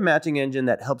 and a matching engine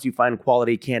that helps you find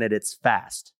quality candidates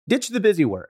fast. Ditch the busy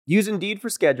work. Use Indeed for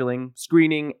scheduling,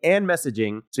 screening, and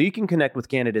messaging so you can connect with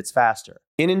candidates faster.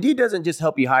 And Indeed doesn't just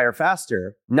help you hire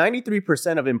faster.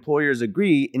 93% of employers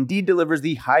agree Indeed delivers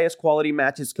the highest quality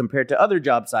matches compared to other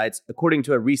job sites, according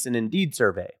to a recent Indeed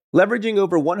survey. Leveraging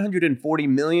over 140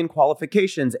 million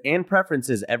qualifications and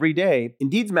preferences every day,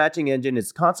 Indeed's matching engine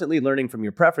is constantly learning from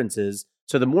your preferences,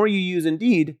 so the more you use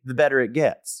Indeed, the better it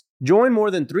gets. Join more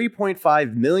than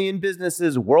 3.5 million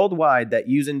businesses worldwide that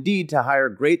use Indeed to hire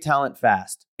great talent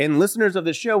fast. And listeners of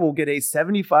the show will get a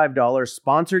 $75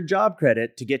 sponsored job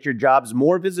credit to get your jobs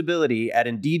more visibility at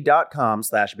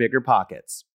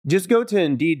Indeed.com/biggerpockets. Just go to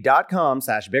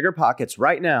Indeed.com/biggerpockets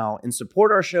right now and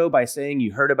support our show by saying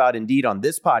you heard about Indeed on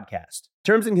this podcast.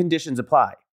 Terms and conditions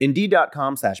apply.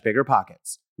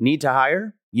 Indeed.com/biggerpockets. Need to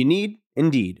hire? You need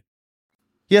Indeed.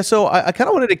 Yeah, so I kind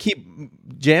of wanted to keep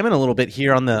jamming a little bit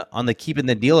here on the keeping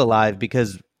the deal alive,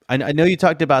 because I know you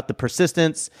talked about the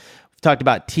persistence, we've talked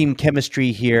about team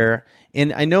chemistry here,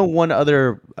 and I know one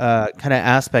other kind of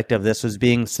aspect of this was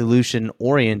being solution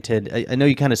oriented. I know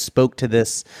you kind of spoke to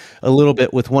this a little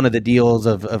bit with one of the deals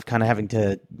of kind of having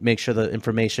to make sure the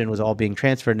information was all being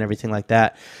transferred and everything like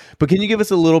that. But can you give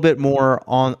us a little bit more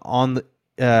on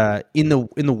in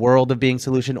the world of being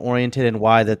solution oriented and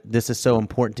why that this is so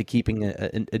important to keeping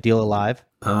a deal alive?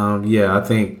 Yeah, I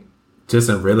think just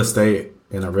in a real estate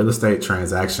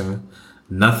transaction,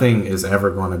 nothing is ever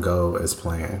going to go as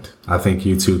planned. I think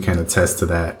you two can attest to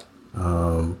that.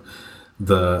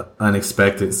 The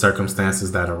unexpected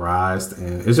circumstances that arise,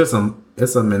 and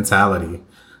it's a mentality.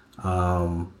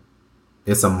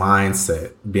 It's a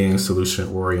mindset, being solution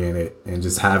oriented and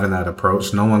just having that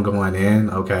approach. No one going in,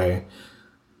 okay,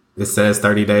 it says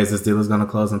 30 days, this deal is going to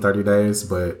close in 30 days,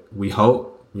 but we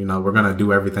hope, we're going to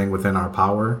do everything within our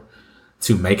power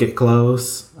to make it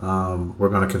close. We're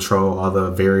going to control all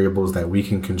the variables that we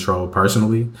can control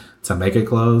personally to make it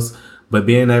close. But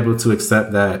being able to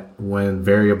accept that when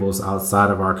variables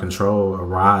outside of our control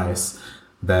arise,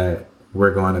 that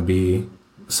we're going to be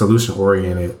solution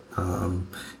oriented.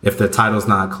 If the title's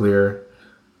not clear,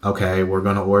 okay, we're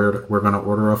going to order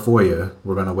a FOIA.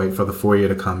 We're going to wait for the FOIA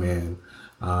to come in.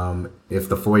 If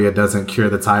the FOIA doesn't cure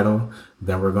the title,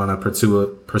 then we're going to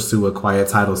pursue a quiet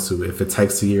title suit. If it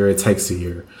takes a year, it takes a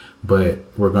year. But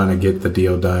we're going to get the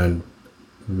deal done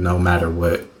no matter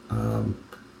what.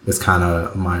 It's kind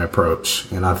of my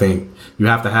approach. And I think you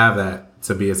have to have that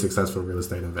to be a successful real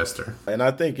estate investor. And I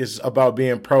think it's about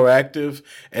being proactive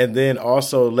and then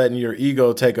also letting your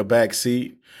ego take a back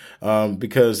seat.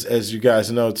 Because as you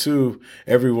guys know, too,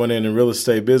 everyone in the real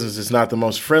estate business is not the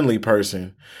most friendly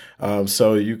person.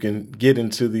 So you can get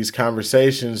into these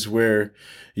conversations where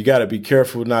you got to be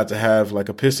careful not to have like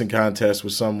a pissing contest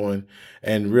with someone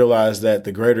and realize that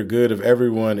the greater good of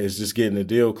everyone is just getting the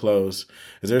deal closed.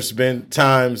 There's been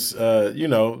times,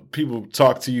 people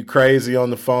talk to you crazy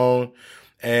on the phone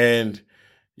and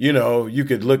you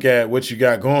could look at what you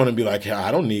got going and be like, hey,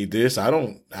 I don't need this. I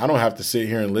don't have to sit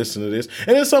here and listen to this.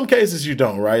 And in some cases you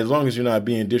don't, right? As long as you're not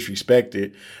being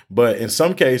disrespected. But in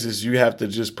some cases you have to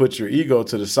just put your ego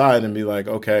to the side and be like,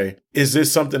 okay, is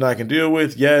this something I can deal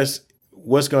with? Yes.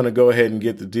 What's going to go ahead and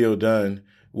get the deal done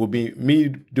will be me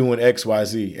doing X, Y,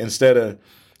 Z. Instead of,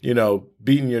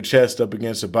 beating your chest up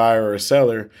against a buyer or a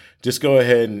seller, just go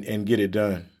ahead and get it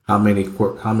done. How many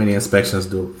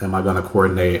inspections am I going to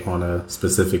coordinate on a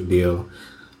specific deal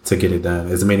to get it done?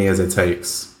 As many as it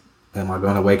takes. Am I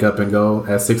going to wake up and go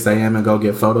at 6 a.m. and go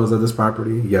get photos of this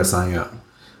property? Yes, I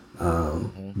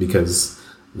am. Because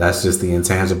that's just the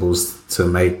intangibles to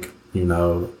make,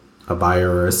 a buyer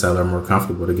or a seller more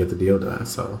comfortable to get the deal done.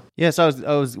 So yes, I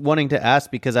was wanting to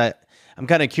ask because I'm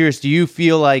kind of curious. Do you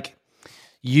feel like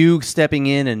you stepping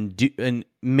in and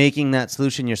making that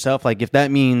solution yourself, like if that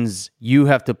means you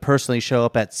have to personally show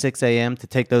up at 6 a.m. to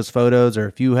take those photos, or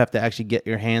if you have to actually get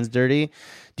your hands dirty,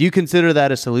 do you consider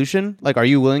that a solution? Like, are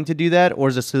you willing to do that, or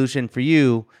is a solution for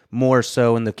you more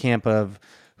so in the camp of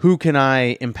who can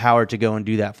I empower to go and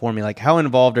do that for me? Like, how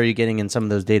involved are you getting in some of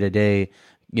those day-to-day,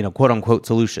 quote unquote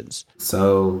solutions?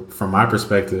 So from my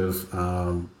perspective,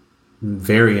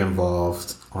 very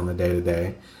involved on the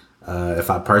day-to-day. If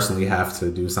I personally have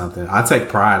to do something, I take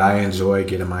pride. I enjoy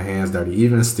getting my hands dirty.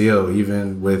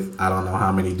 Even with, I don't know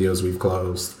how many deals we've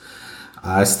closed,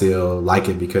 I still like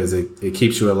it because it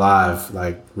keeps you alive.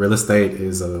 Like, real estate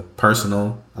is a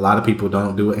lot of people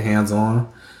don't do it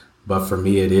hands-on, but for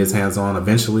me, it is hands-on.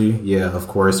 Eventually, yeah, of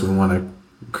course, we want to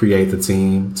create the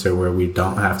team to where we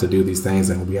don't have to do these things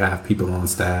and we have people on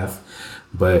staff,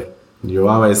 but you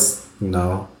always,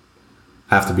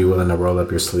 have to be willing to roll up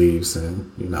your sleeves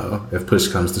and, if push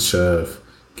comes to shove,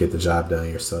 get the job done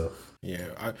yourself.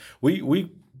 Yeah, we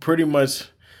pretty much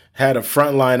had a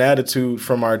frontline attitude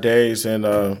from our days in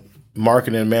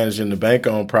marketing and managing the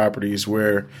bank-owned properties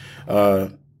where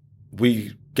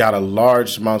we got a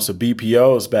large amounts of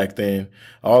BPOs back then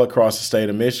all across the state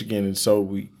of Michigan. And so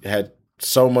we had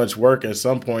so much work at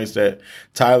some points that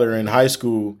Tyler in high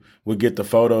school would get the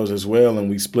photos as well, and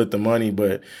we split the money.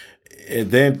 But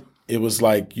then it was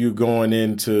like you going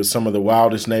into some of the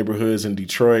wildest neighborhoods in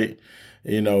Detroit,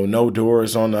 no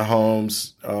doors on the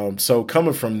homes. So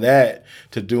coming from that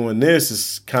to doing this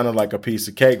is kind of like a piece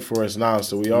of cake for us now.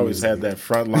 So we always had that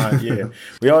front line. Yeah,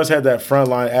 we always had that front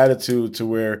line attitude to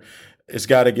where it's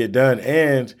got to get done.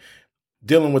 And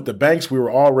dealing with the banks, we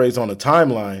were always on a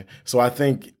timeline. So I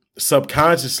think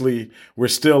subconsciously we're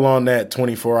still on that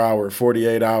 24-hour,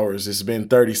 48 hours. It's been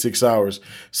 36 hours.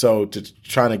 So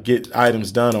trying to get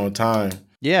items done on time.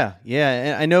 Yeah.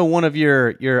 And I know one of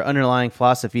your underlying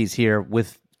philosophies here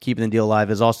with keeping the deal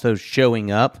alive is also showing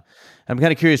up. I'm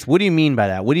kind of curious, what do you mean by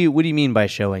that? What do you mean by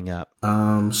showing up?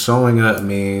 Showing up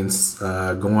means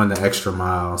going the extra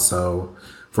mile. So,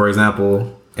 for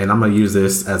example, and I'm going to use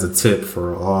this as a tip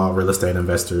for all real estate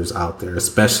investors out there,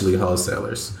 especially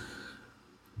wholesalers.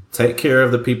 Take care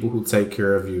of the people who take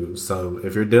care of you. So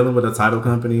if you're dealing with a title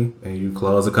company and you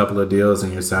close a couple of deals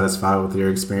and you're satisfied with your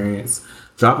experience,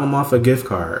 drop them off a gift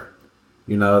card.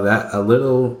 That a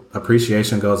little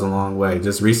appreciation goes a long way.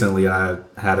 Just recently, I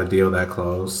had a deal that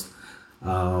closed.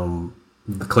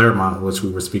 the Claremont, which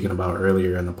we were speaking about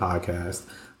earlier in the podcast.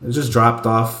 It just dropped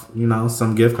off,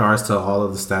 some gift cards to all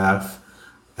of the staff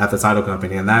at the title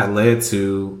company. And that led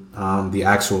to the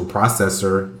actual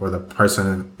processor or the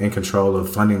person in control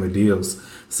of funding the deals,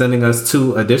 sending us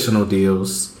 2 additional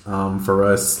deals for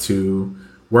us to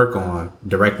work on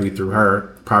directly through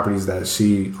her, properties that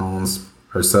she owns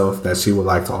herself that she would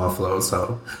like to offload.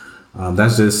 So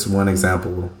that's just one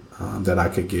example that I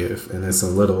could give. And it's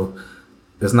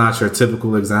not your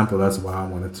typical example. That's why I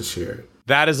wanted to share it.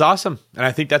 That is awesome. And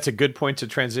I think that's a good point to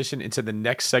transition into the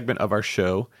next segment of our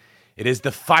show. It is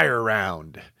the fire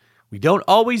round. We don't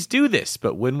always do this,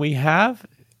 but when we have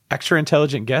extra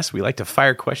intelligent guests, we like to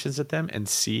fire questions at them and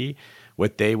see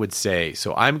what they would say.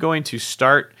 So I'm going to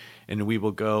start, and we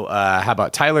will go, how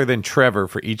about Tyler, then Trevor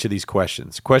for each of these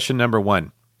questions. Question number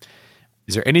 1.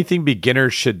 Is there anything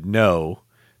beginners should know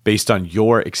based on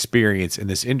your experience in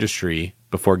this industry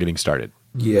before getting started?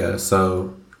 Yeah,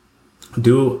 so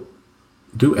do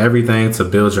everything to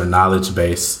build your knowledge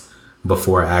base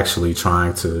before actually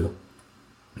trying to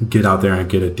get out there and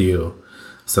get a deal.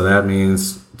 So that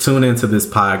means tune into this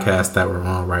podcast that we're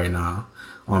on right now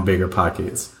on Bigger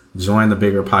Pockets. Join the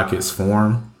Bigger Pockets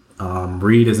forum.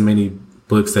 Read as many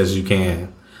books as you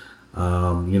can.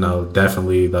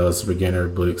 Definitely those beginner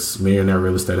books. Millionaire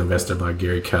Real Estate Investor by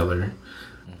Gary Keller.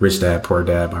 Rich Dad, Poor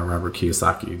Dad by Robert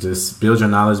Kiyosaki. Just build your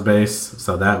knowledge base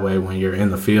so that way when you're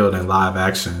in the field and live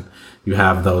action, you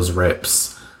have those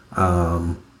reps.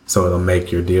 So it'll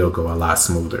make your deal go a lot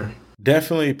smoother.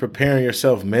 Definitely preparing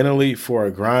yourself mentally for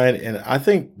a grind. And I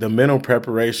think the mental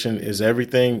preparation is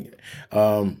everything,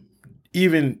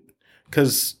 even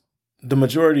because the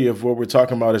majority of what we're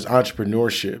talking about is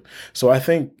entrepreneurship. So I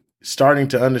think starting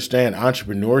to understand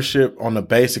entrepreneurship on the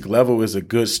basic level is a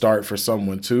good start for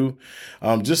someone too.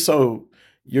 Just so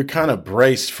you're kind of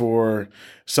braced for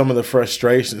some of the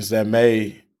frustrations that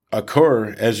may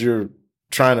occur as you're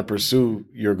trying to pursue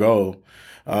your goal.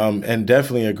 And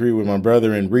definitely agree with my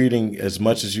brother in reading as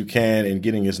much as you can and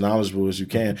getting as knowledgeable as you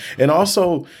can. And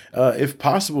also, if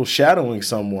possible, shadowing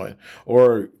someone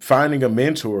or finding a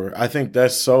mentor. I think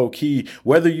that's so key,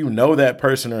 whether you know that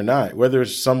person or not, whether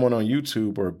it's someone on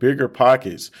YouTube or Bigger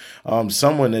Pockets,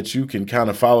 someone that you can kind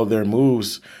of follow their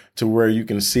moves to where you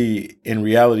can see in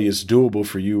reality it's doable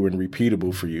for you and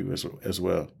repeatable for you as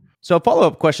well. So a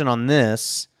follow-up question on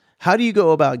this. How do you go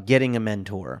about getting a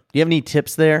mentor? Do you have any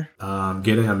tips there?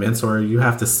 Getting a mentor, you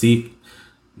have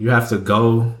to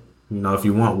go, if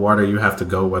you want water, you have to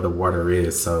go where the water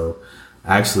is. So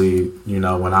actually, when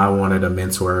I wanted a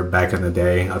mentor back in the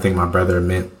day, I think my brother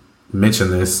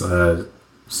mentioned this,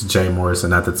 Jay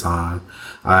Morrison at the time.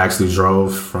 I actually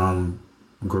drove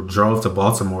to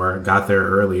Baltimore, got there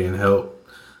early and helped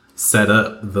set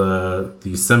up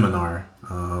the seminar.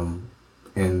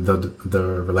 And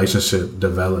the relationship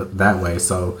developed that way.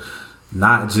 So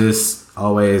not just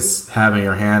always having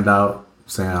your hand out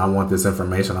saying, I want this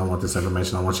information, I want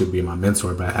you to be my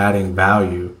mentor, but adding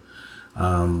value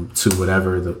to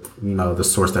whatever the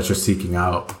source that you're seeking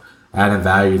out, adding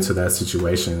value to that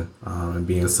situation and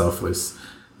being selfless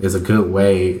is a good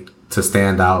way to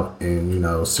stand out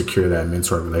and, secure that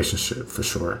mentor relationship for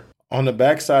sure. On the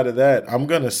backside of that, I'm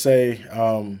going to say,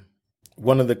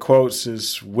 one of the quotes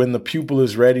is, when the pupil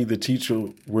is ready, the teacher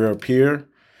will appear.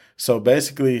 So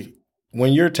basically,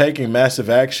 when you're taking massive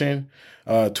action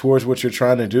towards what you're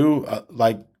trying to do,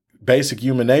 like basic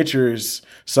human nature is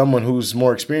someone who's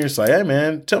more experienced, like, hey,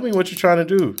 man, tell me what you're trying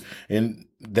to do. And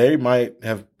they might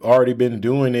have already been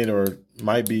doing it or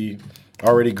might be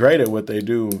already great at what they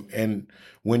do. And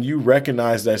when you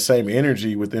recognize that same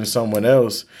energy within someone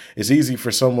else, it's easy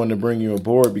for someone to bring you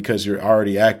aboard because you're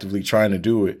already actively trying to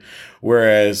do it.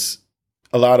 Whereas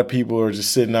a lot of people are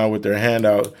just sitting out with their hand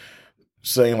out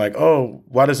saying like, oh,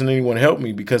 why doesn't anyone help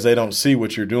me? Because they don't see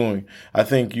what you're doing. I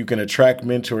think you can attract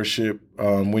mentorship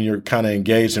when you're kind of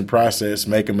engaged in process,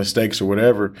 making mistakes or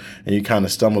whatever, and you kind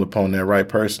of stumble upon that right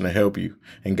person to help you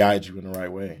and guide you in the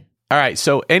right way. All right.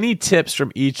 So any tips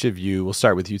from each of you, we'll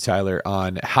start with you, Tyler,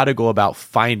 on how to go about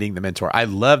finding the mentor. I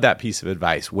love that piece of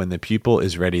advice. When the pupil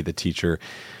is ready, the teacher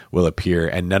will appear.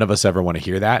 And none of us ever want to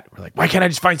hear that. We're like, why can't I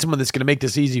just find someone that's going to make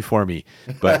this easy for me?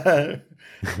 But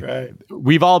right.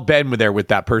 We've all been there with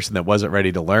that person that wasn't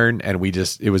ready to learn. And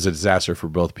it was a disaster for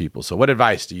both people. So what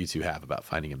advice do you two have about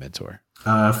finding a mentor?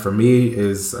 For me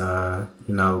is,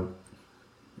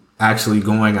 actually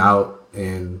going out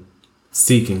and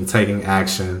taking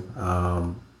action,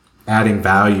 adding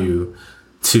value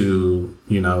to,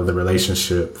 the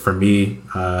relationship. For me,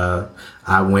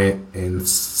 I went and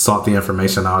sought the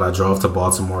information out. I drove to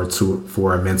Baltimore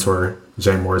for a mentor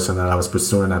Jay Morrison that I was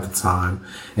pursuing at the time,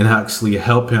 and actually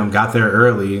help him. Got there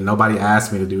early. Nobody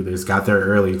asked me to do this. Got there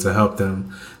early to help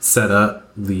them set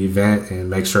up the event and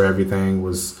make sure everything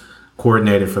was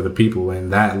coordinated for the people.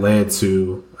 And that led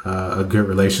to a good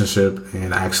relationship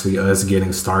and actually us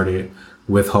getting started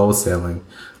with wholesaling.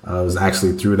 It was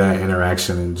actually through that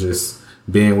interaction and just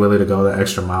being willing to go the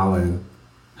extra mile and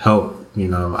help,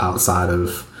 outside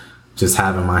of just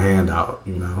having my hand out,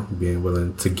 being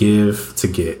willing to give, to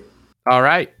get. All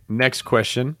right. Next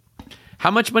question.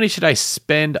 How much money should I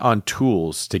spend on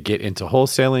tools to get into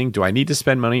wholesaling? Do I need to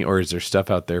spend money, or is there stuff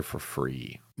out there for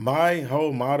free? My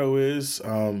whole motto is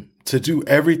to do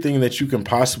everything that you can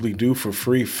possibly do for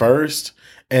free first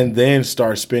and then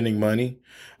start spending money.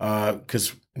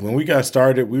 Because when we got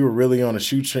started, we were really on a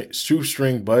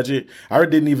shoestring budget. I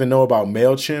didn't even know about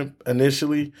MailChimp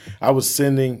initially. I was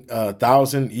sending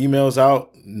 1,000 emails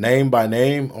out name by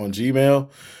name on Gmail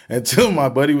until my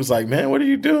buddy was like, man, what are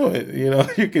you doing?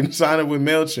 You can sign up with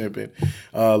MailChimp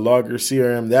and log your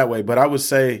CRM that way. But I would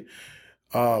say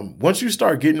once you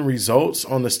start getting results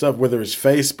on the stuff, whether it's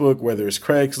Facebook, whether it's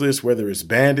Craigslist, whether it's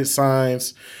bandit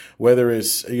signs, whether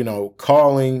it's,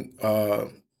 calling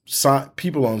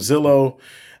people on Zillow,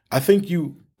 I think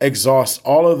you exhaust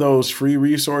all of those free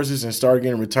resources and start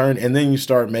getting return, and then you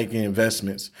start making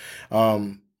investments.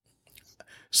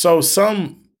 So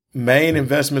some main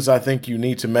investments I think you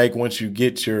need to make once you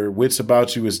get your wits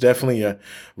about you is definitely a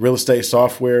real estate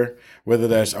software, whether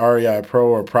that's REI Pro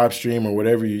or PropStream or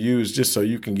whatever you use, just so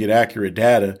you can get accurate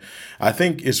data. I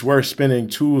think it's worth spending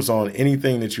tools on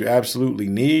anything that you absolutely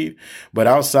need, but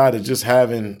outside of just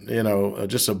having,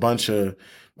 just a bunch of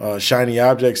shiny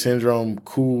object syndrome,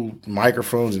 cool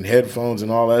microphones and headphones and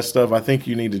all that stuff, I think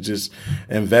you need to just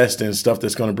invest in stuff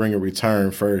that's going to bring a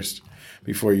return first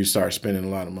before you start spending a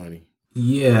lot of money.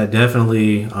 Yeah,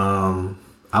 definitely.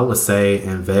 I would say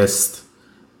invest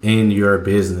in your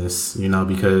business,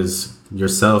 because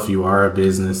yourself, you are a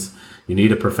business. You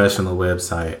need a professional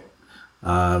website.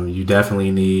 You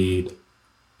definitely need,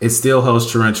 it still holds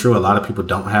true and true. A lot of people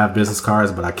don't have business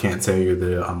cards, but I can't tell you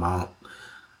the amount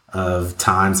of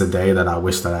times a day that I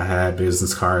wish that I had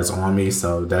business cards on me.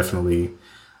 So definitely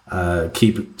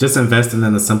keep just investing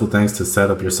in the simple things to set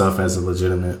up yourself as a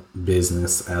legitimate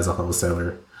business as a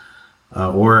wholesaler.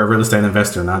 Or a real estate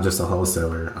investor, not just a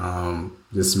wholesaler.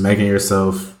 Just making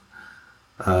yourself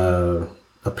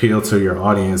appeal to your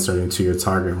audience or to your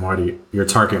target market,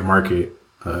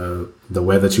 the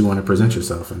way that you want to present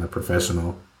yourself in a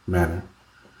professional manner.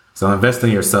 So invest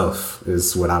in yourself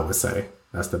is what I would say.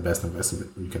 That's the best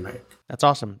investment you can make. That's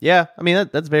awesome. Yeah, I mean,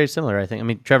 that's very similar, I think. I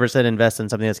mean, Trevor said invest in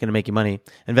something that's going to make you money.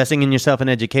 Investing in yourself in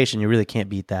education, you really can't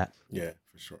beat that. Yeah,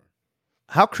 for sure.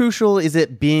 How crucial is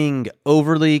it being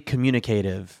overly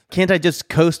communicative? Can't I just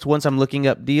coast once I'm looking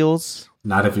up deals?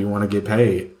 Not if you want to get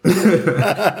paid.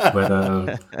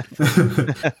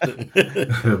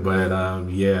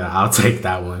 Yeah, I'll take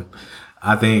that one.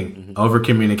 I think over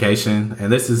communication,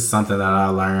 and this is something that I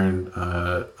learned.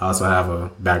 I also have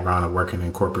a background of working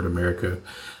in corporate America.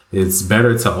 It's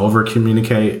better to over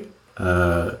communicate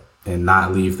and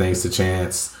not leave things to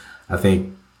chance. I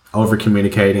think over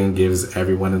communicating gives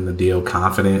everyone in the deal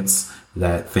confidence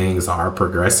that things are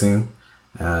progressing.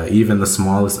 Even the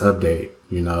smallest update,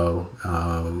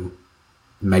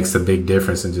 makes a big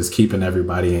difference in just keeping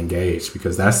everybody engaged,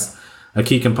 because that's a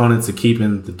key component to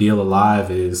keeping the deal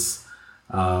alive is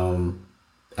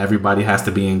everybody has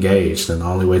to be engaged. And the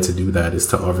only way to do that is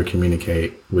to over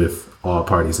communicate with all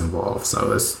parties involved.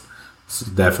 So it's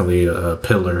definitely a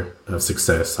pillar of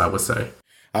success, I would say.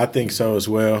 I think so as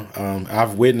well.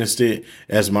 I've witnessed it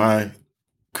as my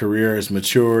career has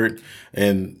matured,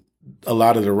 and a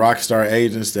lot of the rock star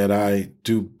agents that I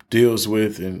do deals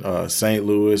with in St.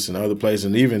 Louis and other places,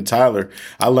 and even Tyler,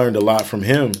 I learned a lot from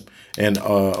him and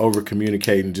over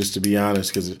communicating, just to be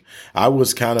honest, because I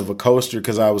was kind of a coaster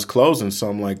because I was closing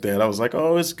something like that. I was like,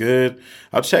 oh, it's good.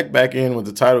 I'll check back in with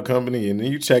the title company, and then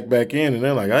you check back in, and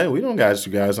they're like, hey, we don't got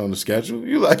you guys on the schedule.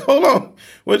 You're like, hold on,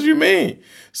 what do you mean?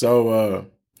 So,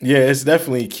 yeah, it's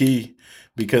definitely key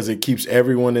because it keeps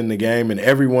everyone in the game and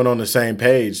everyone on the same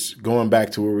page. Going back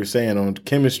to what we're saying on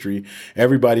chemistry,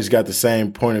 everybody's got the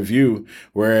same point of view.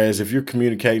 Whereas if you're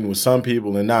communicating with some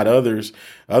people and not others,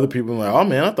 other people are like, oh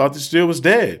man, I thought this deal was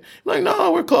dead. Like,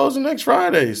 no, we're closing next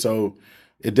Friday. So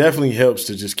it definitely helps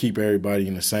to just keep everybody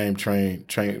in the same train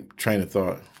of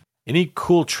thought. Any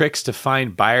cool tricks to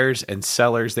find buyers and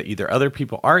sellers that either other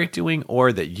people aren't doing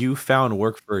or that you found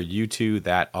work for you two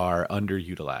that are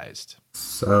underutilized?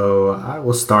 So I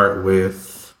will start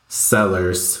with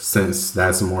sellers, since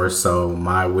that's more so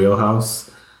my wheelhouse,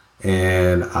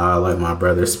 and I'll let my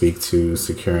brother speak to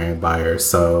securing buyers.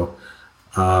 So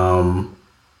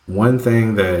One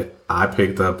thing that I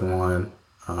picked up on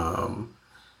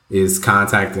is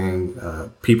contacting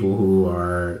people who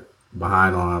are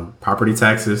behind on property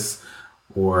taxes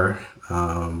or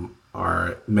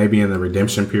are maybe in the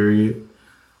redemption period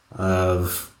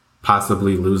of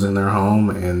possibly losing their home,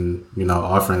 and, you know,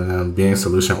 offering them, being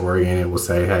solution oriented, will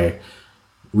say, hey,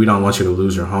 we don't want you to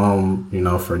lose your home, you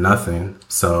know, for nothing.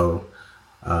 So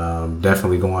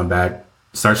definitely going back,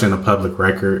 searching the public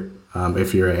record.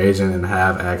 If you're an agent and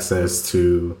have access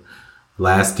to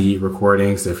last deed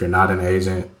recordings, if you're not an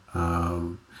agent,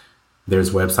 there's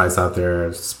websites out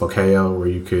there, Spokeo, where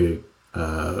you could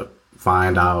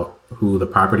find out who the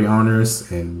property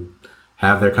owners and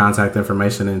have their contact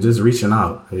information and just reaching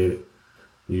out. The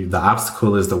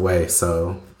obstacle is the way.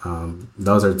 So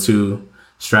those are two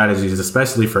strategies,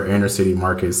 especially for inner city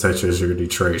markets such as your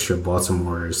Detroits, your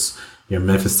Baltimores, your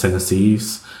Memphis,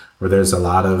 Tennessees, where there's a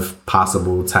lot of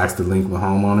possible tax delinquent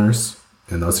homeowners.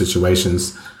 In those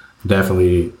situations,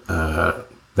 definitely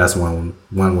that's one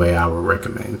way I would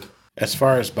recommend. As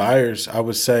far as buyers, I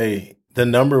would say the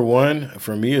number one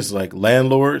for me is like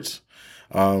landlords.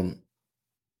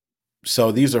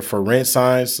 So these are for rent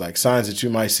signs, like signs that you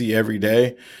might see every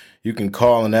day. You can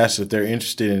call and ask if they're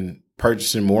interested in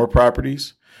purchasing more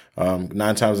properties. 9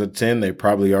 times out of 10, they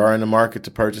probably are in the market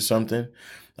to purchase something.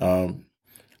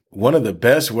 One of the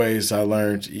best ways I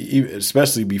learned,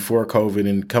 especially before COVID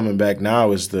and coming back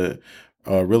now, is the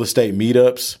real estate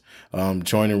meetups,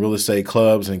 joining real estate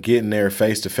clubs and getting there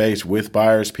face to face with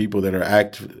buyers, people that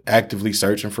are actively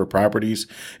searching for properties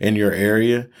in your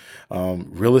area.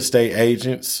 Real estate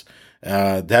agents,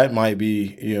 that might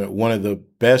be, you know, one of the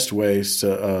best ways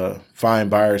to find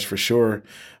buyers for sure,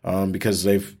 because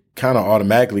they've kind of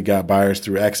automatically got buyers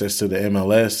through access to the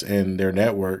MLS and their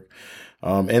network.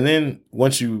 And then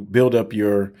once you build up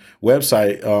your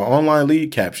website, online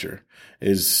lead capture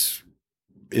is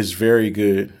very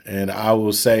good. And I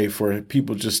will say for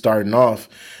people just starting off,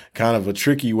 kind of a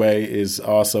tricky way is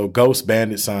also ghost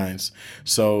bandit signs.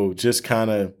 So just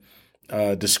kind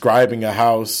of describing a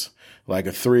house like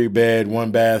a 3-bed,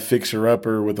 1-bath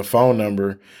fixer-upper with a phone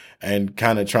number, and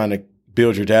kind of trying to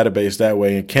build your database that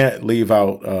way. And can't leave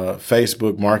out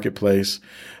Facebook Marketplace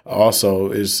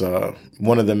also is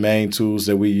one of the main tools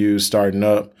that we use starting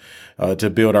up to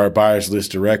build our buyers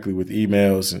list directly with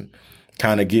emails and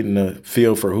kind of getting a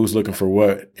feel for who's looking for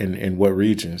what in what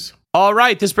regions. All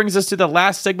right, this brings us to the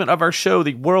last segment of our show,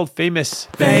 the world famous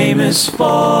Famous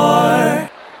Four.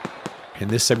 In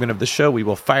this segment of the show, we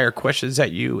will fire questions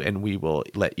at you, and we will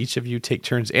let each of you take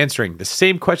turns answering the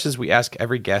same questions we ask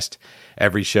every guest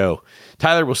every show.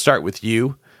 Tyler, we'll start with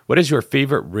you. What is your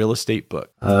favorite real estate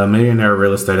book? Millionaire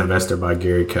Real Estate Investor by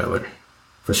Gary Keller.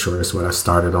 For sure, it's what I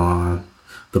started on.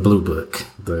 The Blue Book,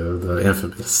 the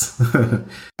infamous.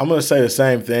 I'm going to say the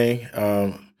same thing.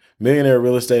 Millionaire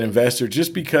Real Estate Investor,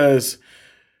 just because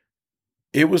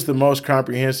it was the most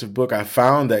comprehensive book I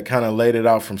found that kind of laid it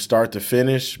out from start to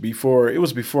finish. Before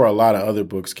a lot of other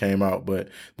books came out, but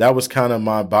that was kind of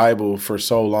my Bible for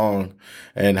so long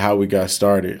and how we got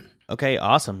started. Okay,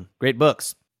 awesome. Great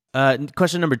books.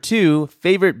 Question number 2,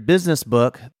 favorite business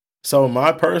book. So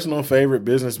my personal favorite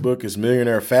business book is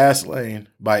Millionaire Fastlane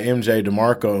by MJ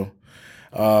DeMarco.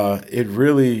 It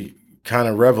really kind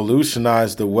of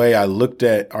revolutionized the way I looked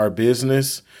at our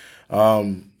business.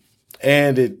 And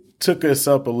it took us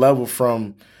up a level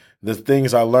from the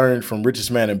things I learned from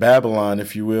Richest Man in Babylon,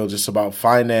 if you will, just about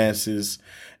finances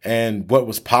and what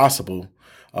was possible.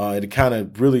 It kind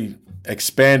of really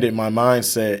expanded my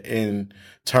mindset in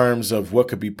terms of what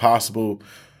could be possible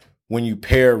when you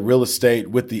pair real estate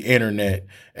with the internet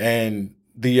and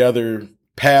the other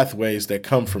pathways that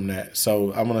come from that.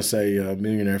 So I'm going to say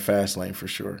Millionaire Fastlane for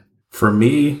sure. For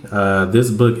me,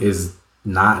 this book is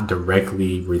not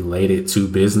directly related to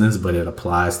business, but it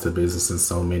applies to business in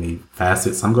so many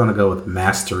facets. I'm going to go with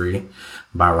Mastery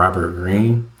by Robert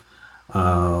Greene.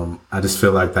 I just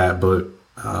feel like that book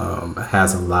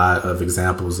has a lot of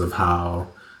examples of how,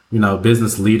 you know,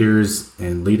 business leaders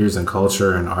in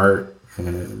culture and art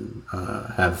and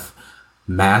have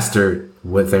mastered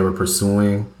what they were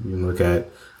pursuing. You look at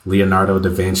Leonardo da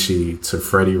Vinci to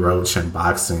Freddie Roach and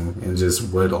boxing, and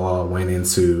just what all went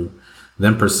into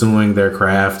them pursuing their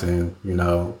craft and, you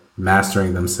know,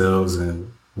 mastering themselves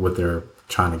and what they're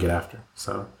trying to get after.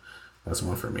 So that's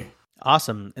one for me.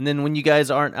 Awesome. And then when you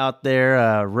guys aren't out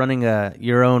there running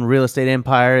your own real estate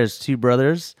empire as two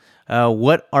brothers,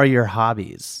 what are your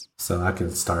hobbies? So I can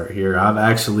start here. I'm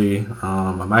actually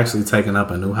taking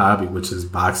up a new hobby, which is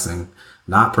boxing.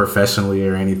 Not professionally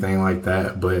or anything like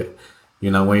that, but you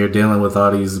know, when you're dealing with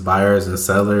all these buyers and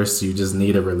sellers, you just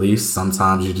need a release.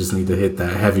 Sometimes you just need to hit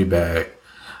that heavy bag.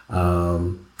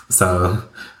 So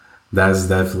that's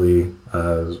definitely,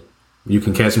 you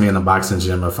can catch me in the boxing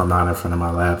gym if I'm not in front of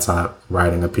my laptop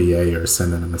writing a PA or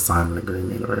sending an assignment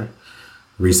agreement or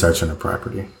researching a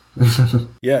property.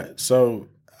 Yeah, so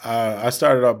I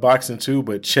started off boxing too,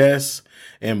 but chess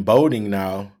and boating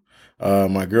now.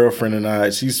 My girlfriend and I,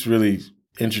 she's really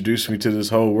introduced me to this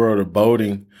whole world of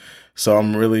boating. So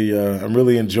I'm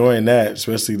really enjoying that,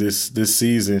 especially this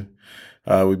season.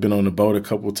 We've been on the boat a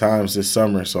couple times this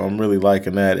summer, so I'm really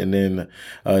liking that. And then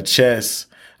chess,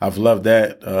 I've loved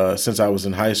that since I was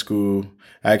in high school.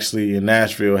 Actually, in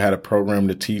Nashville, had a program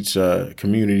to teach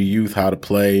community youth how to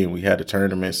play, and we had a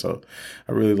tournament. So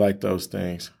I really like those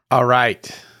things. All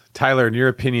right. Tyler, in your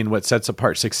opinion, what sets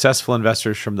apart successful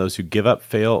investors from those who give up,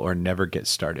 fail, or never get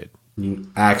started?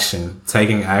 Action.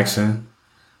 Taking action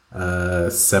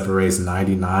separates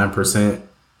 99%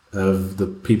 of the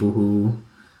people who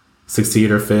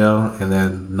succeed or fail, and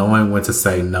then knowing when to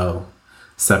say no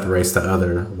separates the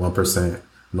other 1%.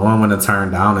 Knowing when to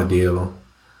turn down a deal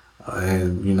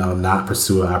and, not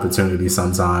pursue an opportunity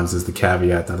sometimes is the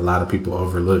caveat that a lot of people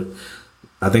overlook.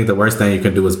 I think the worst thing you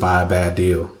can do is buy a bad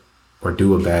deal or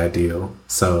do a bad deal.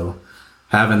 So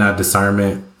having that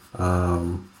discernment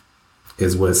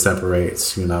is what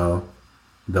separates, the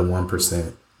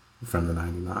 1% from the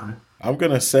 99. I'm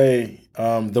going to say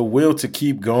the will to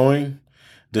keep going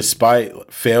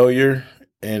despite failure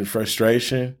and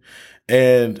frustration.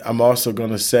 And I'm also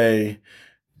going to say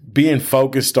being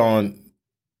focused on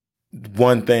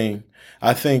one thing.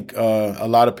 I think a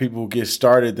lot of people get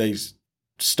started, they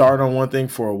start on one thing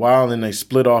for a while and then they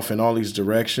split off in all these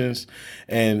directions.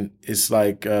 And it's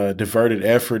like diverted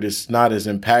effort. It's not as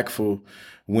impactful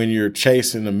when you're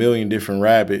chasing a million different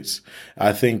rabbits.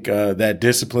 I think that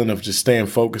discipline of just staying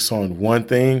focused on one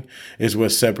thing is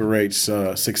what separates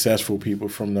successful people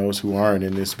from those who aren't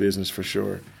in this business for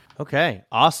sure. Okay,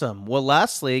 awesome. Well,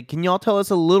 lastly, can y'all tell us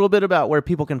a little bit about where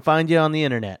people can find you on the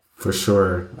internet? For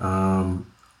sure.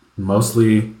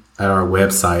 Mostly at our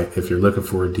website, if you're looking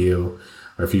for a deal,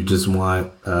 or if you just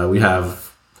want, we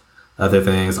have other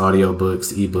things,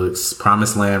 audiobooks, ebooks,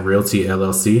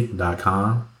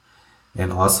 PromiseLandRealtyLLC.com,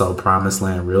 and also Promised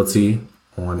Land Realty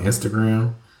on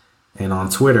Instagram and on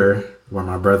Twitter, where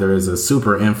my brother is a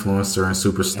super influencer and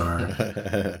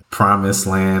superstar, Promised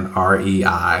Land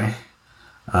REI.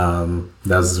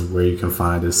 That's where you can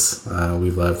find us.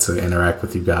 We love to interact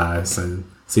with you guys and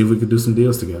see if we could do some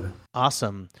deals together.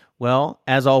 Awesome. Well,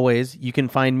 as always, you can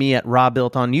find me at Raw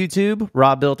Built on YouTube,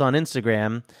 Raw Built on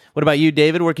Instagram. What about you,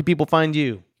 David? Where can people find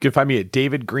you? You can find me at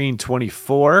David Green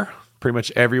 24, pretty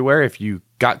much everywhere. If you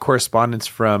got correspondence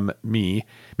from me,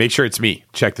 make sure it's me.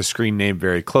 Check the screen name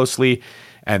very closely.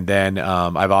 And then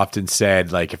I've often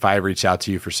said, like, if I reach out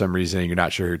to you for some reason and you're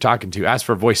not sure who you're talking to, ask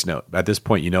for a voice note. At this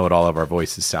point, you know what all of our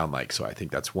voices sound like. So I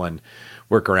think that's one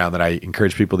workaround that I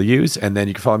encourage people to use. And then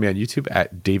you can follow me on YouTube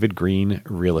at David Green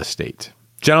Real Estate.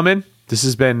 Gentlemen, this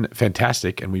has been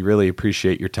fantastic, and we really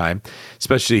appreciate your time,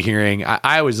 especially hearing,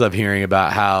 I always love hearing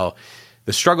about how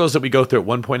the struggles that we go through at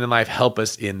one point in life help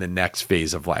us in the next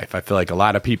phase of life. I feel like a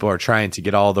lot of people are trying to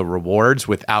get all the rewards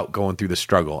without going through the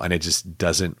struggle, and it just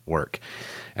doesn't work.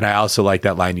 And I also like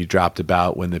that line you dropped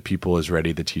about when the pupil is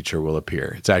ready, the teacher will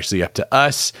appear. It's actually up to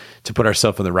us to put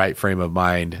ourselves in the right frame of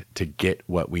mind to get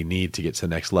what we need to get to the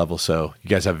next level. So you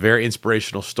guys have a very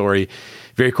inspirational story,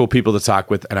 very cool people to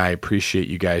talk with, and I appreciate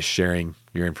you guys sharing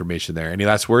your information there. Any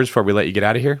last words before we let you get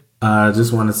out of here? I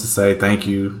just wanted to say thank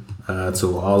you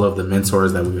to all of the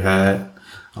mentors that we've had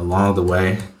along the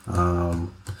way.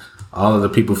 All of the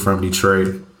people from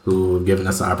Detroit who have given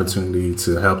us the opportunity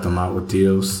to help them out with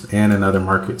deals and in other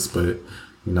markets. But,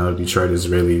 Detroit has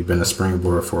really been a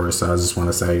springboard for us. So I just want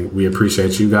to say we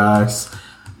appreciate you guys,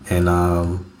 and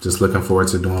just looking forward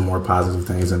to doing more positive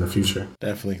things in the future.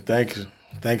 Definitely. Thank you.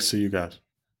 Thanks to you guys.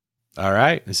 All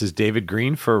right. This is David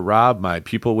Green for Rob, my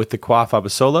pupil with the Coif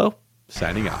Abasolo,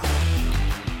 signing off.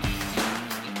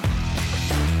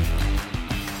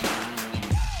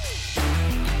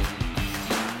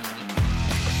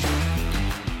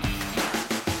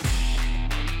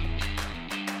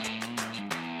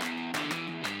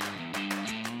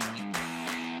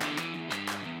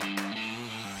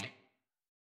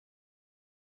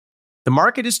 The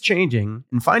market is changing,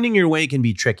 and finding your way can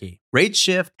be tricky. Rates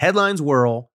shift, headlines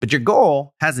whirl, but your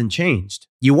goal hasn't changed.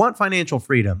 You want financial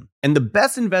freedom, and the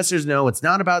best investors know it's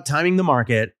not about timing the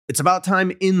market, it's about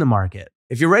time in the market.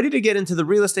 If you're ready to get into the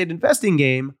real estate investing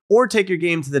game or take your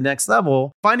game to the next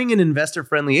level, finding an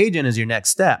investor-friendly agent is your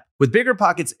next step. With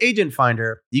BiggerPockets Agent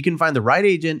Finder, you can find the right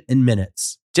agent in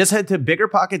minutes. Just head to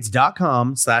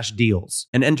biggerpockets.com/deals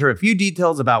and enter a few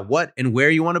details about what and where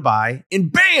you want to buy, and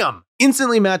bam!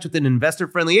 Instantly match with an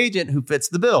investor-friendly agent who fits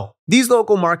the bill. These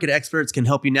local market experts can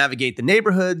help you navigate the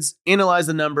neighborhoods, analyze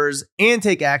the numbers, and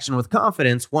take action with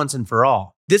confidence once and for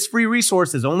all. This free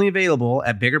resource is only available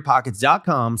at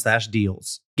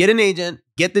biggerpockets.com/deals. Get an agent,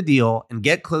 get the deal, and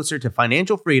get closer to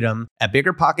financial freedom at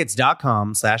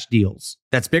biggerpockets.com/deals.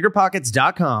 That's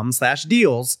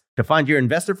biggerpockets.com/deals to find your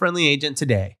investor-friendly agent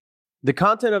today. The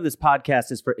content of this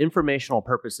podcast is for informational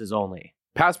purposes only.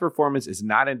 Past performance is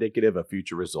not indicative of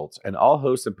future results, and all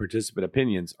host and participant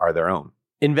opinions are their own.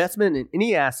 Investment in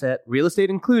any asset, real estate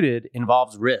included,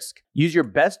 involves risk. Use your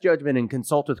best judgment and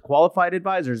consult with qualified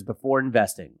advisors before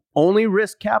investing. Only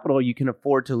risk capital you can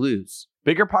afford to lose.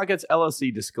 Bigger Pockets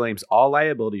LLC disclaims all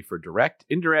liability for direct,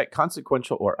 indirect,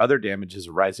 consequential, or other damages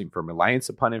arising from reliance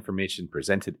upon information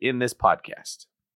presented in this podcast.